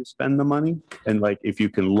how you spend the money. And like, if you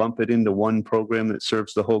can lump it into one program that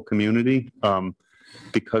serves the whole community,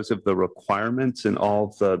 because of the requirements and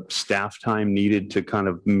all the staff time needed to kind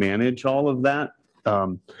of manage all of that.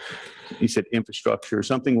 He said infrastructure,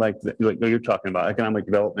 something like you're talking about, economic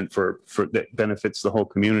development for that benefits the whole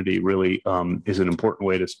community really is an important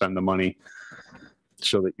way to spend the money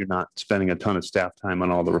so that you're not spending a ton of staff time on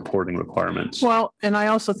all the reporting requirements. Well, and I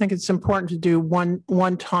also think it's important to do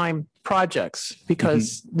one-time projects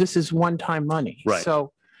because this is one-time money. Right.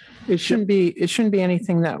 So it shouldn't be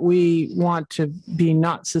anything that we want to be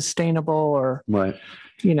not sustainable or, Right.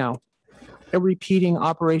 you know, a repeating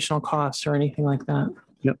operational costs or anything like that.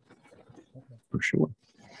 Yep. For sure.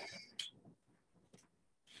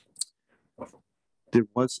 There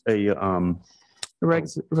was a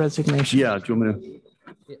resignation. Yeah, do you want me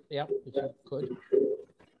to? Yeah, if you could.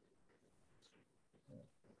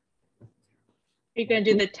 Are you going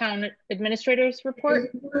to do the town administrator's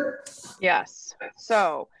report? Yes.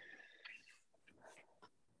 So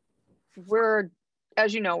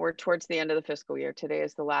as you know, we're towards the end of the fiscal year. Today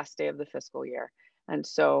is the last day of the fiscal year. And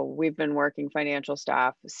so we've been working financial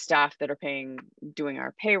staff that are doing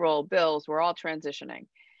our payroll, bills, we're all transitioning.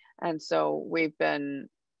 And so we've been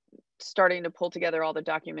starting to pull together all the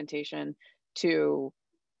documentation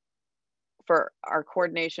for our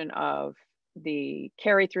coordination of the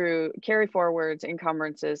carry forwards,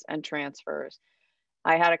 encumbrances, and transfers.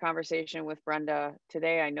 I had a conversation with Brenda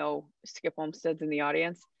today. I know Skip Olmstead's in the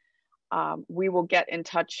audience. We will get in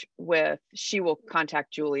touch she will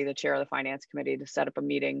contact Julie, the chair of the finance committee, to set up a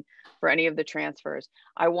meeting for any of the transfers.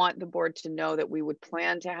 I want the board to know that we would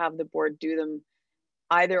plan to have the board do them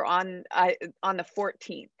either on the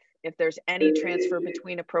 14th, if there's any transfer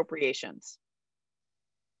between appropriations.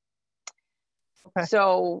 Okay.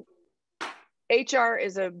 So HR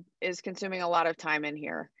is consuming a lot of time in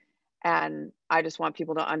here. And I just want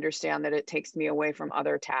people to understand that it takes me away from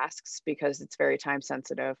other tasks because it's very time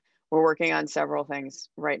sensitive. We're working on several things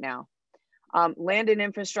right now. Land and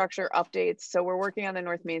infrastructure updates. So we're working on the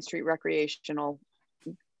North Main Street recreational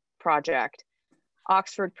project.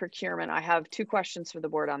 Oxford procurement. I have 2 questions for the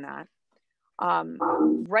board on that.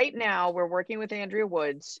 Right now, we're working with Andrea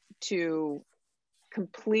Woods to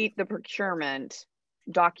complete the procurement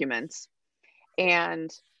documents. And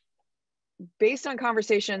based on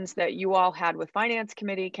conversations that you all had with Finance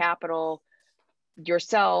Committee, Capital,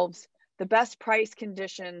 yourselves, the best price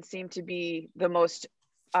condition seemed to be the most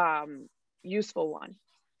useful one.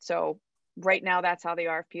 So right now, that's how the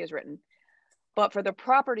RFP is written. But for the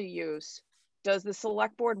property use, does the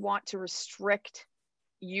select board want to restrict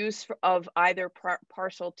use of either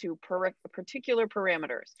parcel to particular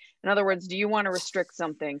parameters? In other words, do you want to restrict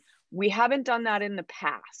something? We haven't done that in the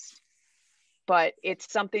past, but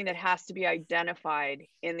it's something that has to be identified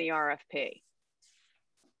in the RFP.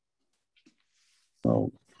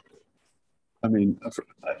 Well, I mean,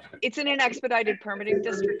 it's in an expedited permitting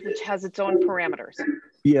district, which has its own parameters.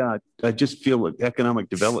 Yeah, I just feel like economic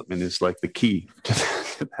development is like the key to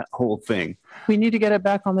that whole thing. We need to get it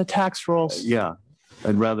back on the tax rolls. Yeah,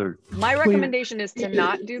 I'd rather. My recommendation is to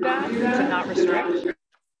not do that, to not restrict.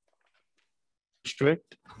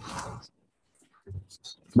 Restrict?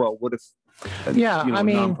 Well, what if a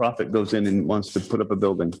nonprofit goes in and wants to put up a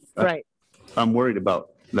building? Right. I'm worried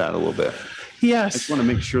about that a little bit. Yes. I just want to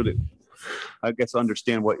make sure that I guess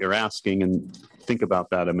understand what you're asking and think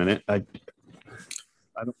about that a minute. I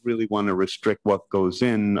don't really want to restrict what goes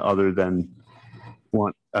in other than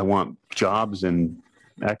I want jobs and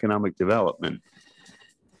economic development.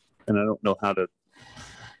 And I don't know how to,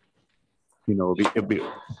 it'd be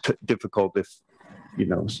difficult if,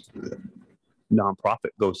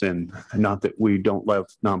 nonprofit goes in. Not that we don't love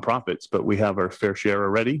nonprofits, but we have our fair share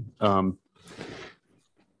already.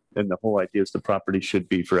 And the whole idea is the property should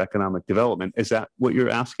be for economic development. Is that what you're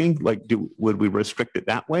asking? Like, would we restrict it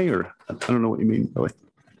that way? Or I don't know what you mean, really.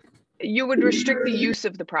 You would restrict the use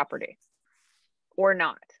of the property or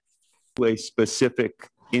not? To a specific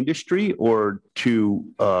industry or to...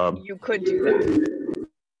 you could do that.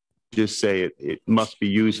 Just say it must be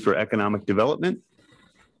used for economic development?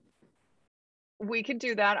 We could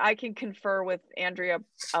do that. I can confer with Andrea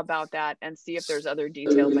about that and see if there's other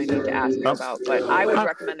details I need to ask her about. But I would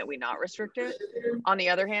recommend that we not restrict it. On the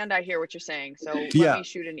other hand, I hear what you're saying. So let me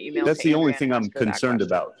shoot an email. That's the only thing I'm concerned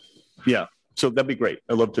about. Yeah. So that'd be great.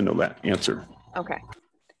 I'd love to know that answer. Okay.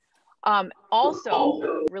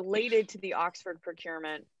 Also related to the Oxford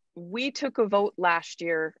procurement, we took a vote last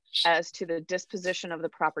year as to the disposition of the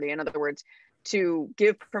property. In other words, to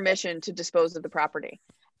give permission to dispose of the property.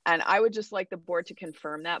 And I would just like the board to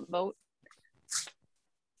confirm that vote.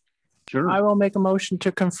 Sure. I will make a motion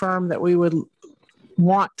to confirm that we would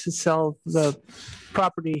want to sell the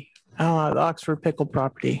property, the Oxford Pickle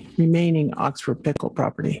property, remaining Oxford Pickle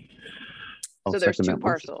property. I'll So there's second 2 that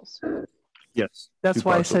motion. parcels. Yes. That's 2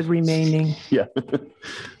 why I parcels. said remaining. Yeah,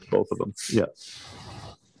 both of them. Yeah.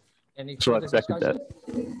 Any So I further second that.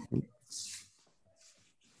 discussion?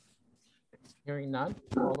 Hearing none.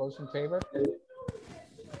 All those in favor?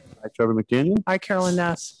 Hi, Trevor McDaniel. Hi, Carolyn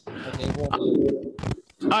Ness. Okay, well,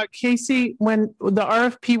 Casey, when the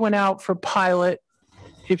RFP went out for pilot,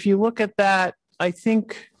 if you look at that, I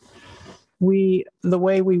think the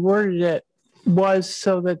way we worded it was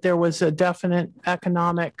so that there was a definite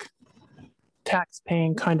economic tax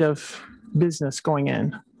paying kind of business going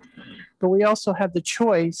in. But we also had the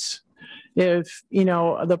choice if,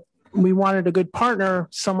 we wanted a good partner,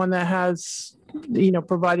 someone that has,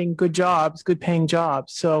 providing good jobs, good paying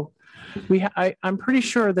jobs. So I'm pretty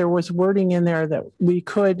sure there was wording in there that we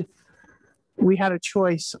had a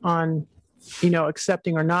choice on,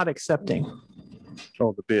 accepting or not accepting.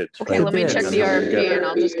 Oh, the bid. Okay, right? let me bids. check the RFP and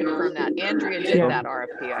I'll just confirm that. Andrea did Yeah. that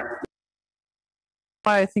RFP.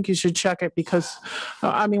 I think you should check it because,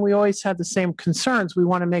 we always had the same concerns. We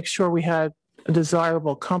want to make sure we had a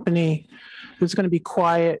desirable company that's going to be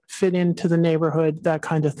quiet, fit into the neighborhood, that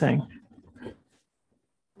kind of thing.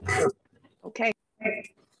 Okay.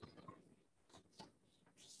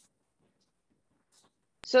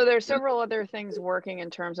 So there's several other things working in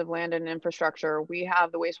terms of land and infrastructure. We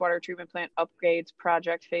have the wastewater treatment plant upgrades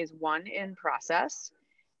project phase 1 in process.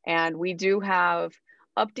 And we do have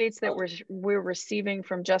updates that we're receiving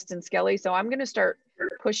from Justin Skelly. So I'm going to start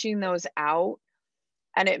pushing those out.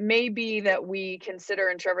 And it may be that we consider,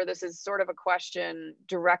 and Trevor, this is sort of a question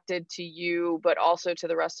directed to you, but also to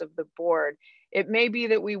the rest of the board. It may be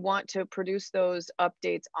that we want to produce those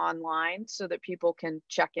updates online so that people can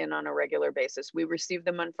check in on a regular basis. We receive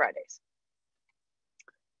them on Fridays.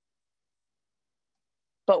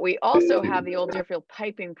 But we also have the Old Deerfield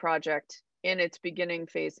piping project in its beginning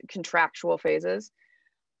phase, contractual phases.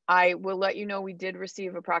 I will let you know we did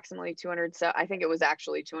receive approximately I think it was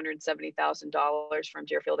actually $270,000 from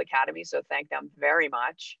Deerfield Academy. So thank them very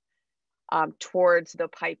much towards the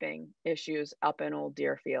piping issues up in Old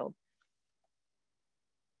Deerfield.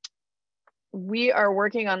 We are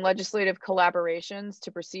working on legislative collaborations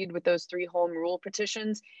to proceed with those 3 home rule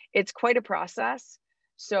petitions. It's quite a process.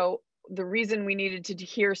 So the reason we needed to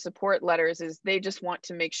hear support letters is they just want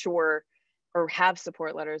to make sure, or have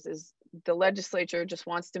support letters, is the legislature just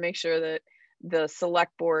wants to make sure that the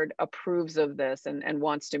select board approves of this and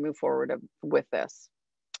wants to move forward with this.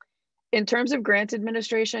 In terms of grant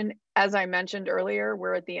administration, as I mentioned earlier,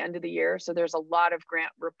 we're at the end of the year, so there's a lot of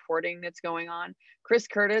grant reporting that's going on. Chris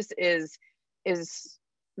Curtis is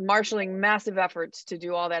marshaling massive efforts to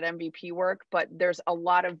do all that MVP work, but there's a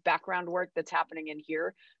lot of background work that's happening in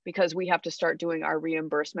here because we have to start doing our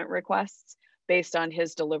reimbursement requests based on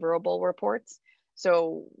his deliverable reports.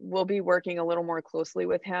 So we'll be working a little more closely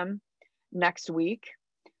with him next week.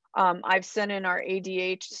 I've sent in our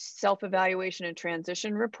ADH self-evaluation and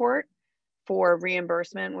transition report for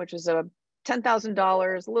reimbursement, which is a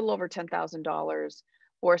 $10,000, a little over $10,000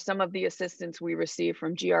 for some of the assistance we receive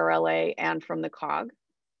from GRLA and from the COG.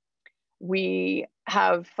 We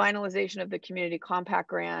have finalization of the community compact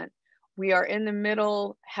grant. We are in the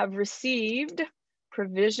middle, have received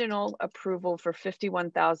provisional approval for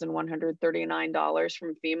 $51,139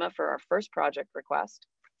 from FEMA for our first project request.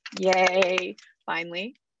 Yay,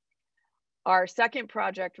 finally. Our second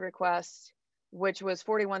project request, which was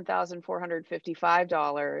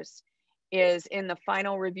 $41,455, is in the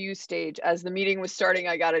final review stage. As the meeting was starting,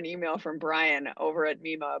 I got an email from Brian over at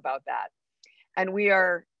MEMA about that. And we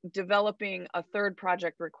are developing a third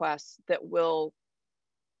project request that we'll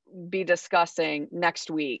be discussing next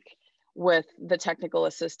week with the technical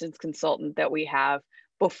assistance consultant that we have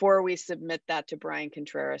before we submit that to Brian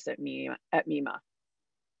Contreras at MEMA.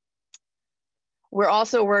 We're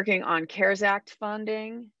also working on CARES Act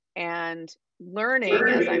funding and learning,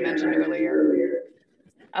 as I mentioned earlier,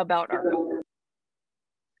 about ARPA.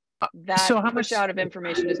 That push out of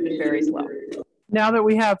information has been very slow. Now that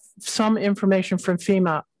we have some information from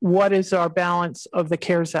FEMA, what is our balance of the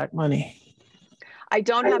CARES Act money? I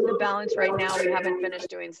don't have the balance right now. We haven't finished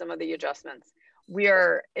doing some of the adjustments. We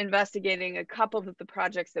are investigating a couple of the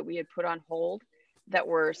projects that we had put on hold that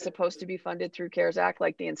were supposed to be funded through CARES Act,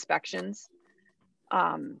 like the inspections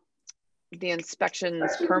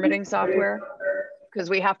permitting software, because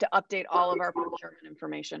we have to update all of our procurement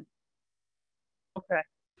information. Okay.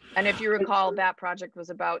 And if you recall, that project was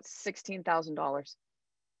about $16,000.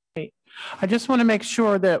 I just want to make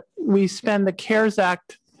sure that we spend the CARES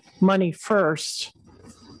Act money first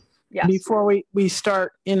Yes. before we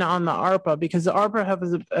start in on the ARPA, because the ARPA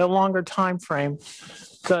has a longer time frame.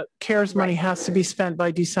 The CARES money has to be spent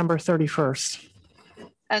by December 31st.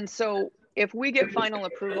 And so if we get final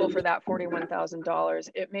approval for that $41,000,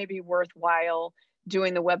 it may be worthwhile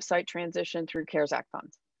doing the website transition through CARES Act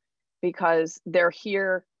funds, because they're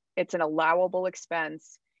here, it's an allowable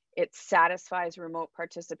expense, it satisfies remote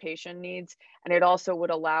participation needs, and it also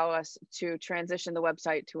would allow us to transition the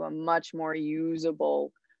website to a much more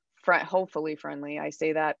usable, hopefully friendly, I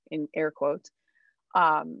say that in air quotes,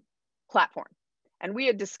 platform. And we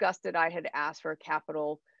had discussed it, I had asked for a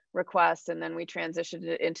capital request, and then we transitioned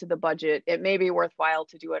it into the budget. It may be worthwhile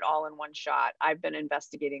to do it all in one shot. I've been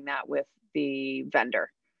investigating that with the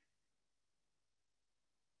vendor.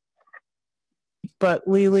 But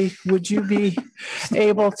Lily, would you be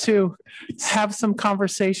able to have some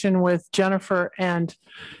conversation with Jennifer and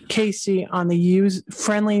Casey on the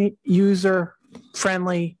user-friendly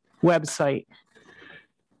website?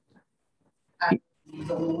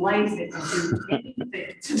 The license to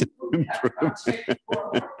anything to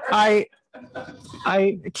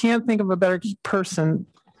I can't think of a better person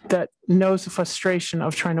that knows the frustration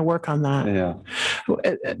of trying to work on that. Yeah.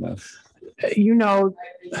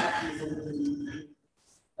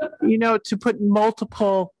 To put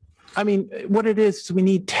multiple, I mean, what it is we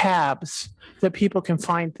need tabs that people can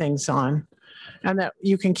find things on, and that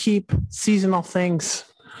you can keep seasonal things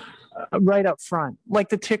right up front, like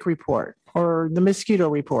the tick report or the mosquito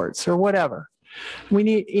reports or whatever. We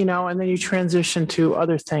need, and then you transition to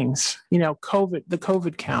other things, the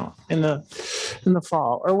COVID count in the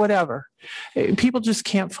fall or whatever. People just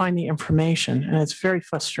can't find the information, and it's very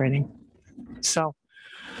frustrating. So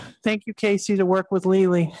thank you, Casey, to work with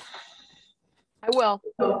Lily. I will.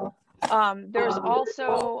 There's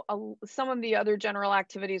also some of the other general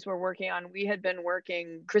activities we're working on. We had been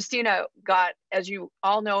working, Christina got, as you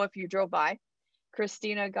all know if you drove by,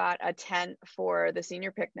 Christina got a tent for the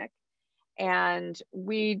senior picnic. And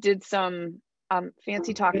we did some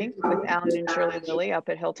fancy talking with Alan and Shirley Lilly up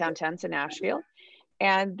at Hilltown Tents in Ashfield.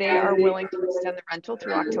 And they are willing to extend the rental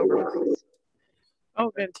through October 1st.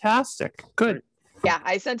 Oh, fantastic. Good. Yeah,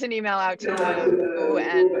 I sent an email out to the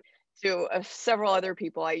and to several other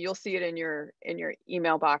people. You'll see it in your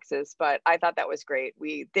email boxes, but I thought that was great.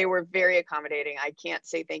 They were very accommodating. I can't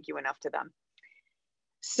say thank you enough to them.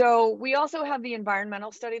 So we also have the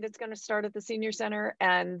environmental study that's going to start at the senior center,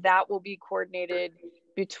 and that will be coordinated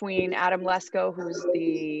between Adam Lesko, who's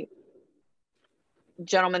the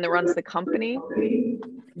gentleman that runs the company,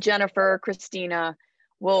 Jennifer, Christina.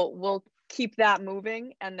 We'll keep that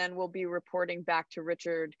moving, and then we'll be reporting back to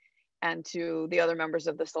Richard and to the other members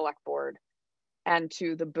of the select board and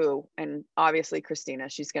to the BOO, and obviously Christina,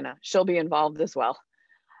 she'll be involved as well.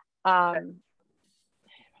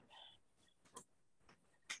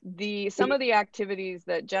 Some of the activities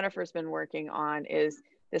that Jennifer's been working on is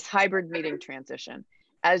this hybrid meeting transition.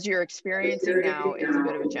 As you're experiencing now, it's a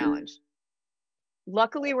bit of a challenge.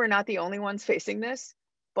 Luckily, we're not the only ones facing this,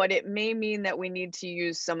 but it may mean that we need to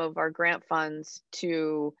use some of our grant funds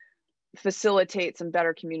to facilitate some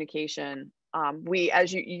better communication.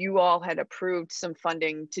 As you all had approved some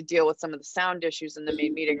funding to deal with some of the sound issues in the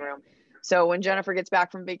main meeting room. So when Jennifer gets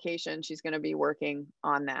back from vacation, she's going to be working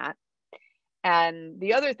on that. And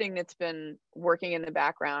the other thing that's been working in the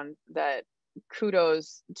background, that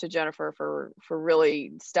kudos to Jennifer for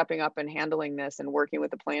really stepping up and handling this and working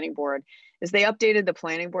with the planning board, is they updated the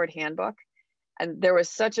planning board handbook. And there was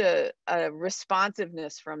such a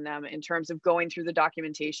responsiveness from them in terms of going through the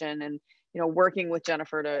documentation and working with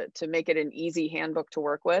Jennifer to make it an easy handbook to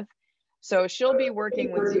work with. So she'll be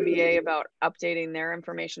working with ZBA about updating their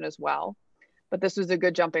information as well. But this was a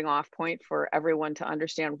good jumping off point for everyone to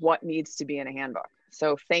understand what needs to be in a handbook.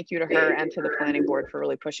 So thank you to her and to the planning board for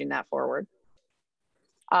really pushing that forward.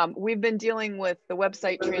 We've been dealing with the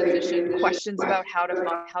website transition, questions about how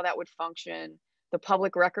that would function, the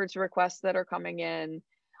public records requests that are coming in.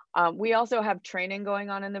 We also have training going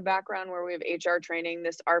on in the background where we have HR training,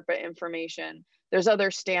 this ARPA information. There's other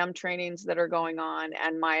STAM trainings that are going on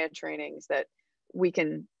and Maya trainings that we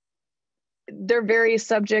can. They're various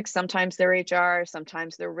subjects. Sometimes they're HR,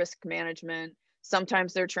 sometimes they're risk management,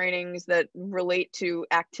 sometimes they're trainings that relate to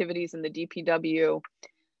activities in the DPW.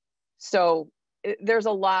 So there's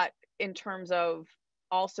a lot in terms of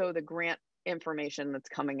also the grant information that's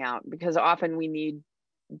coming out, because often we need,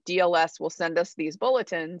 DLS will send us these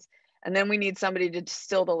bulletins, and then we need somebody to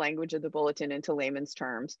distill the language of the bulletin into layman's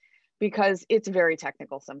terms, because it's very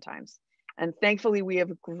technical sometimes. And thankfully we have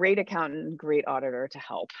a great accountant and great auditor to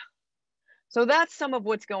help. So that's some of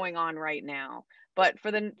what's going on right now. But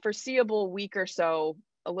for the foreseeable week or so,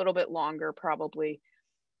 a little bit longer probably,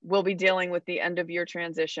 we'll be dealing with the end of year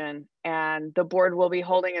transition, and the board will be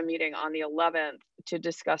holding a meeting on the 11th to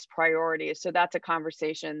discuss priorities. So that's a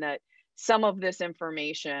conversation that some of this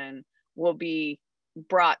information will be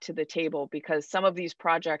brought to the table, because some of these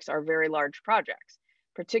projects are very large projects,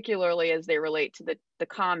 particularly as they relate to the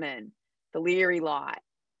common, the Leary lot,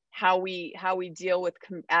 how we deal with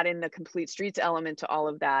adding the complete streets element to all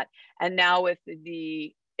of that. And now with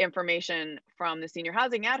the information from the Senior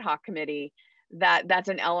Housing Ad Hoc Committee, that's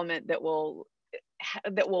an element that will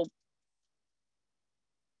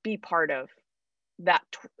be part of that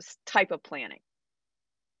type of planning.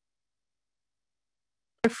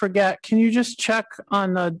 I forget, can you just check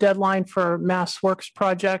on the deadline for Mass Works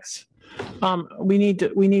projects? We need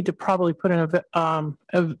to probably put in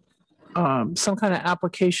some kind of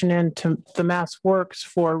application into the Mass Works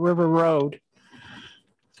for River Road.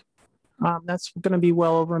 That's going to be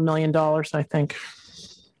well over $1 million, I think.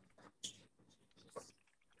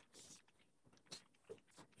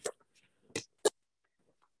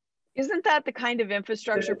 Isn't that the kind of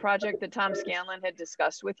infrastructure project that Tom Scanlon had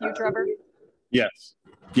discussed with you, Trevor? Yes,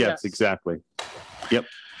 exactly. Yep.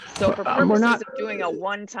 So for purposes of doing a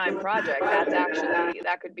one-time project,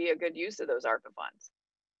 that could be a good use of those ARPA funds.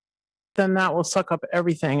 Then that will suck up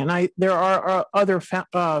everything. And there are other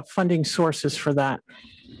funding sources for that.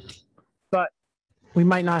 But we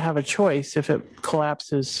might not have a choice if it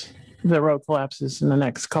collapses, the road collapses in the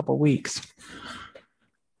next couple of weeks.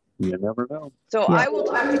 You never know. So I will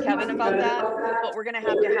talk to Kevin about that, but we're going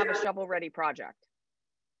to have a shovel-ready project.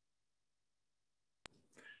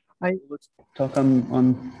 Let's talk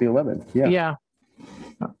on the 11th. Yeah.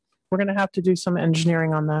 We're going to have to do some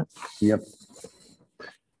engineering on that. Yep.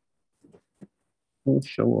 We'll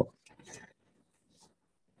show up.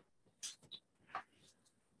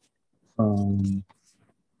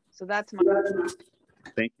 So that's my.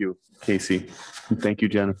 Thank you, Casey. And thank you,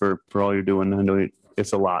 Jennifer, for all you're doing. I know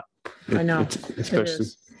it's a lot. I know. Especially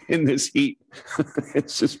in this heat.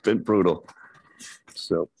 It's just been brutal.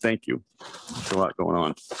 So thank you. There's a lot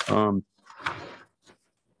going on.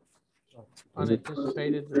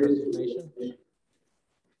 Unanticipated resignation.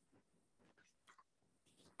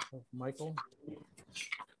 Michael.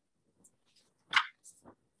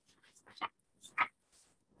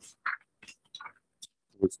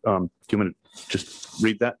 Do you want to just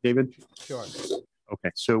read that, David? Sure.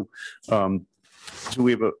 Okay, so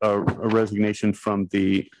we have a resignation from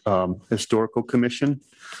the Historical Commission.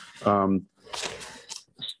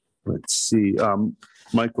 Let's see,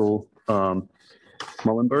 Michael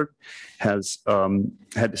Mullenberg has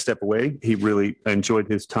had to step away. He really enjoyed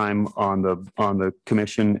his time on the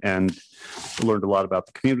commission and learned a lot about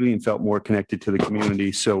the community and felt more connected to the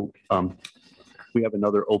community. So we have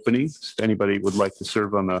another opening. If anybody would like to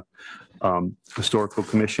serve on the Historical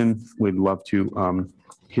Commission, we'd love to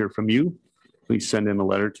hear from you. Please send in a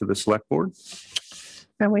letter to the Select Board.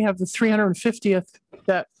 And we have the 350th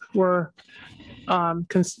that we're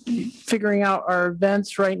figuring out our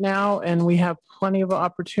events right now, and we have plenty of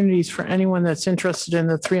opportunities for anyone that's interested in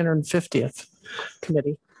the 350th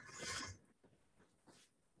committee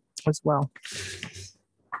as well.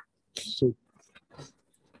 So,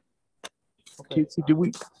 Casey, do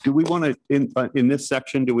we want to in this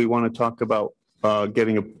section? Do we want to talk about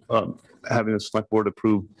having the Select Board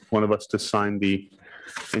approve one of us to sign the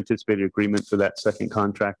anticipated agreement for that second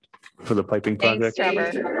contract for the piping project?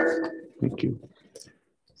 Thanks, Trevor. Thank you.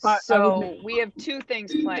 So we have two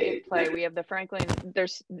things in play. We have the Franklin,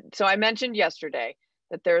 so I mentioned yesterday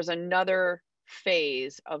that there's another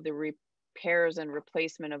phase of the repairs and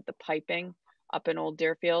replacement of the piping up in Old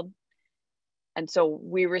Deerfield. And so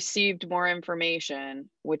we received more information,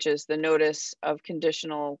 which is the notice of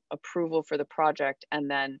conditional approval for the project. And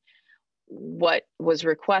then what was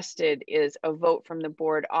requested is a vote from the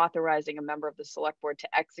board authorizing a member of the Select Board to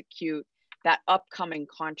execute that upcoming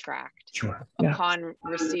contract upon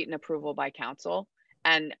receipt and approval by council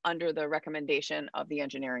and under the recommendation of the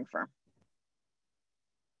engineering firm.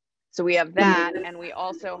 So we have that, and we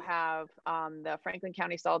also have the Franklin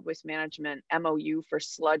County Solid Waste Management MOU for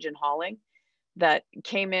sludge and hauling that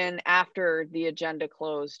came in after the agenda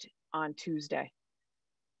closed on Tuesday.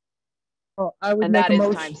 Well, I would and make that a is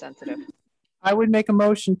motion. time sensitive. I would make a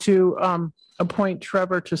motion to appoint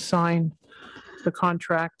Trevor to sign the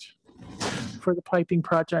contract for the piping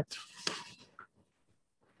project.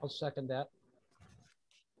 I'll second that.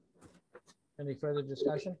 Any further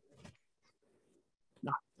discussion?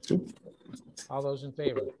 No. All those in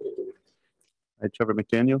favor? Hi, Trevor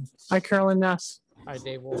McDaniel. Hi, Carolyn Ness. Hi,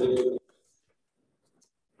 Dave Wolf.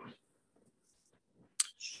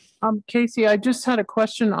 Casey, I just had a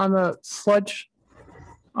question on the sludge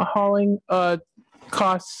hauling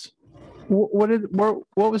costs. What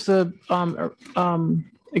was the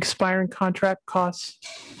expiring contract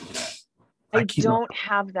costs? I don't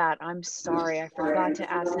have that. I'm sorry. I forgot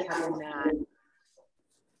to ask Kevin that.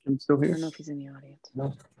 I'm still I here. don't know if he's in the audience.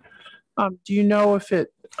 No. Do you know if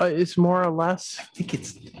it is more or less? I think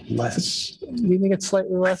it's less. Do you think it's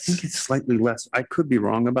slightly I less? think it's slightly less. I could be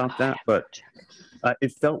wrong about that, but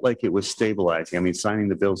it felt like it was stabilizing. I mean, signing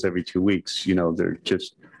the bills every 2 weeks, you know, they're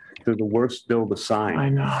the worst bill to sign. I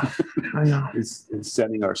know. Is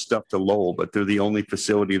sending our stuff to Lowell, but they're the only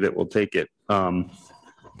facility that will take it.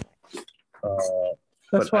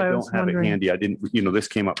 That's But why I I don't was have it wondering. handy. I didn't, you know, this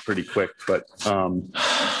came up pretty quick, but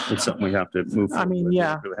it's something we have to move. I forward mean, with. We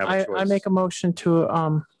yeah, don't really have a I choice. make a motion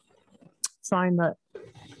to sign the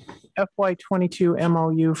FY22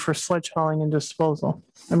 MOU for sledge hauling and disposal.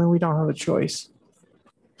 I mean, we don't have a choice.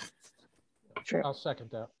 True. I'll second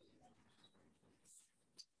that.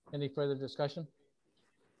 Any further discussion?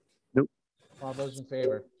 Nope. All those in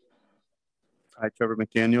favor? Hi, Trevor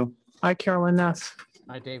McDaniel. Hi, Carolyn Ness.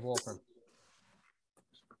 Hi, Dave Wolfram.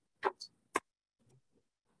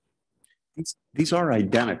 These are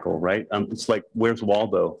identical, right? It's like, where's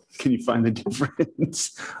Waldo? Can you find the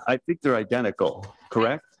difference? I think they're identical,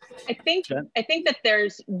 correct? I think Jen? that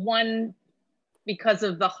there's one because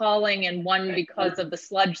of the hauling and one because of the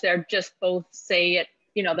sludge. They're just both say it,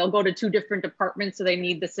 you know, they'll go to two different departments, so they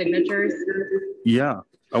need the signatures. Yeah,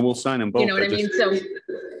 I will sign them both. You know what I mean? So,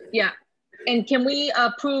 yeah. And can we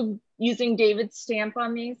approve using David's stamp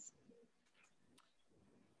on these?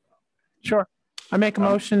 Sure. I make a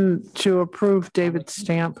motion to approve David's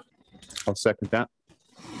stamp. I'll second that.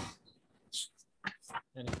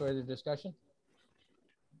 Any further discussion?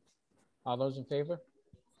 All those in favor?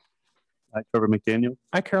 Hi, Trevor McDaniel.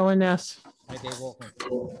 Hi, Carolyn Ness. Hi, Dave Wolfram.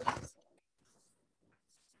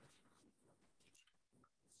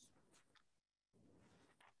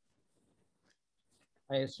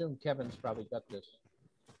 I assume Kevin's probably got this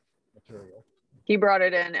material. He brought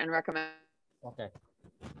it in and recommended. Okay.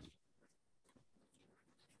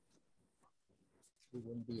 We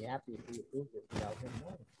wouldn't be happy if we approved it without him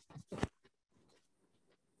knowing.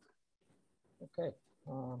 Okay.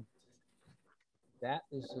 That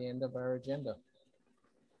is the end of our agenda.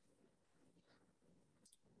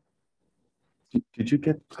 Did you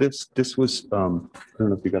get this? This was, I don't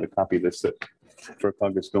know if you got a copy of this, that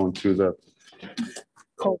FERCog is going through the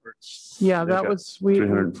culverts. Yeah, They've that got was,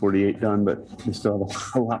 348 done, but we still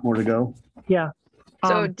have a lot more to go. yeah.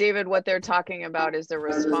 So David, what they're talking about is the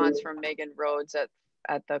response from Megan Rhodes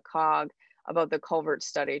at the COG about the culvert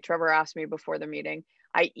study. Trevor asked me before the meeting.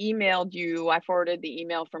 I emailed you, I forwarded the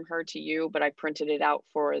email from her to you, but I printed it out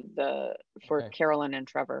for Okay. Carolyn and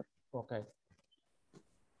Trevor. Okay.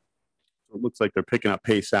 It looks like they're picking up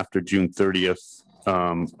pace after June 30th,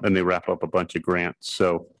 and they wrap up a bunch of grants.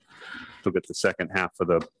 So they'll get the second half of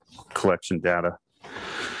the collection data.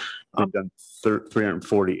 They've done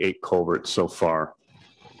 348 culverts so far.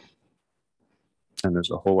 And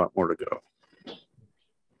there's a whole lot more to go.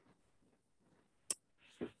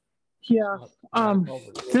 Yeah.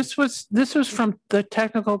 This was from the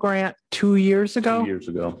technical grant 2 years ago. 2 years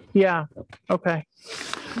ago. Yeah. Okay.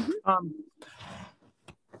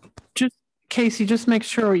 Just Casey, just make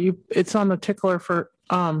sure it's on the tickler for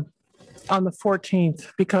on the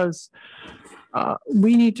 14th, because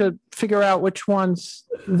we need to figure out which ones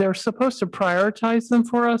they're supposed to prioritize them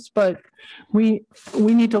for us, but we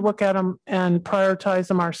need to look at them and prioritize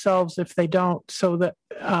them ourselves if they don't, so that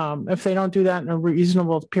if they don't do that in a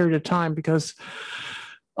reasonable period of time, because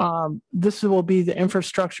this will be the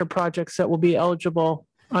infrastructure projects that will be eligible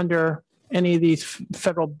under any of these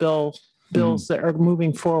federal bills that are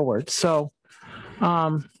moving forward. So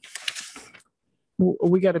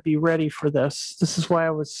we got to be ready for this. This is why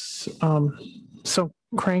I was so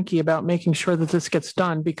cranky about making sure that this gets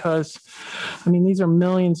done, because I mean, these are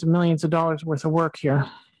millions and millions of dollars worth of work here.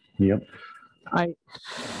 Yep. What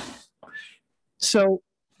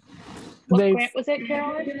grant was it,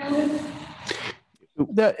 Carolyn?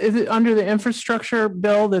 Is it under the infrastructure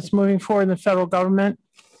bill that's moving forward in the federal government?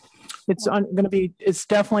 It's it's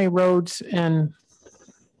definitely roads and,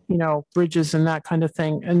 you know, bridges and that kind of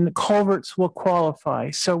thing. And the culverts will qualify.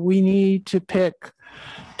 So we need to pick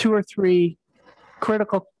 2 or 3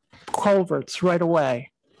 critical culverts right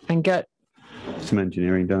away and get Some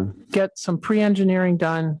engineering done. Get some pre-engineering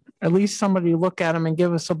done, at least somebody look at them and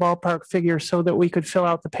give us a ballpark figure so that we could fill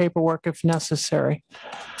out the paperwork if necessary.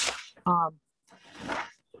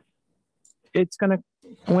 It's going to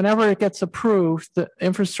whenever it gets approved, the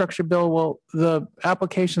infrastructure bill the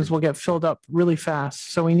applications will get filled up really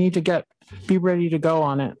fast. So we need to be ready to go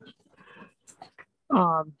on it.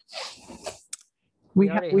 We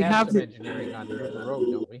already have some engineering on River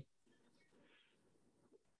Road, don't we?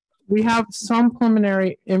 We have some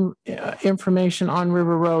preliminary information on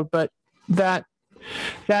River Road, but that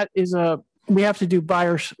is we have to do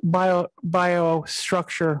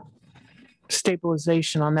biostructure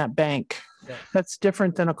stabilization on that bank. Yeah. That's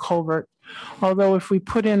different than a culvert. Although if we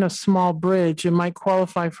put in a small bridge, it might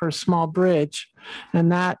qualify for a small bridge,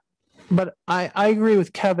 but I agree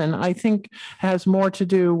with Kevin. I think it has more to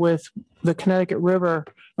do with the Connecticut River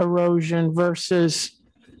erosion versus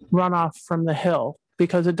runoff from the hill,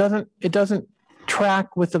 because it doesn't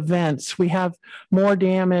track with events. We have more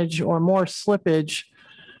damage or more slippage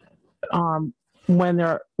when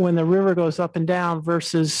the river goes up and down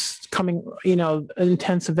versus coming,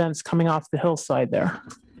 intense events coming off the hillside there.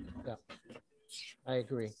 Yeah, I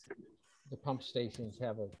agree. The pump stations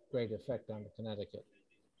have a great effect on the Connecticut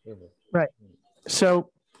River. Right.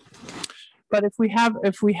 So, but if we have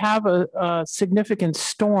a significant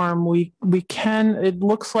storm, we can. It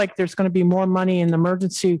looks like there's going to be more money in the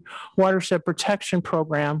emergency watershed protection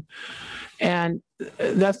program, and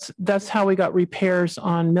that's how we got repairs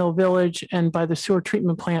on Mill Village and by the sewer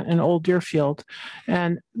treatment plant in Old Deerfield,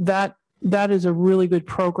 and that is a really good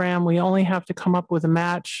program. We only have to come up with a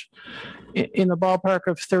match in the ballpark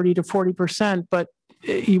of 30 to 40%, but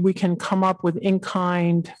we can come up with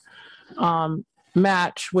in-kind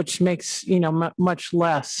match, which makes much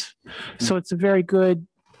less. So it's a very good.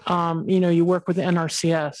 You work with the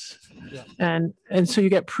NRCS, Yeah. and so you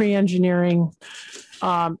get pre-engineering,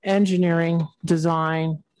 engineering,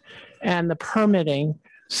 design, and the permitting.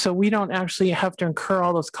 So we don't actually have to incur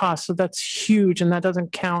all those costs. So that's huge, and that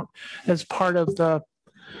doesn't count as part of the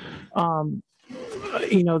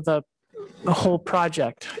the whole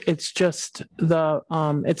project. It's just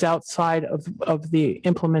it's outside of the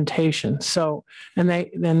implementation. So, and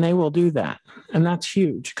they will do that. And that's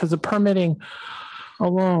huge because the permitting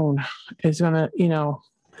alone is going to, you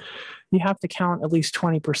have to count at least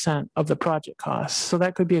 20% of the project costs. So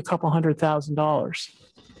that could be a couple $100,000.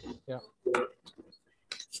 Yeah.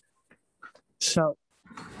 So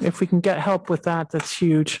if we can get help with that, that's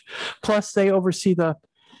huge. Plus they oversee the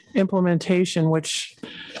implementation, which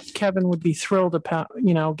Kevin would be thrilled about,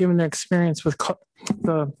 given their experience with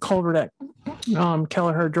the culvert at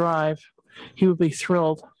Kelleher Drive. He would be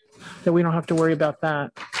thrilled that we don't have to worry about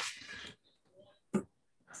that.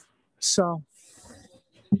 So.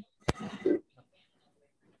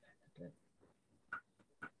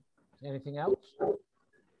 Anything else?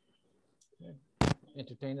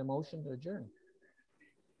 Entertain a motion to adjourn.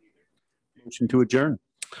 Motion to adjourn.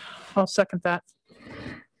 I'll second that.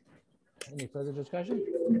 Any further discussion?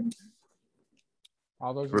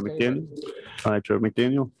 All those Trevor in favor? McDaniel. Aye, Trevor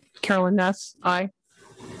McDaniel. Carolyn Ness, aye.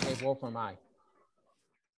 Dave Wolfram, aye.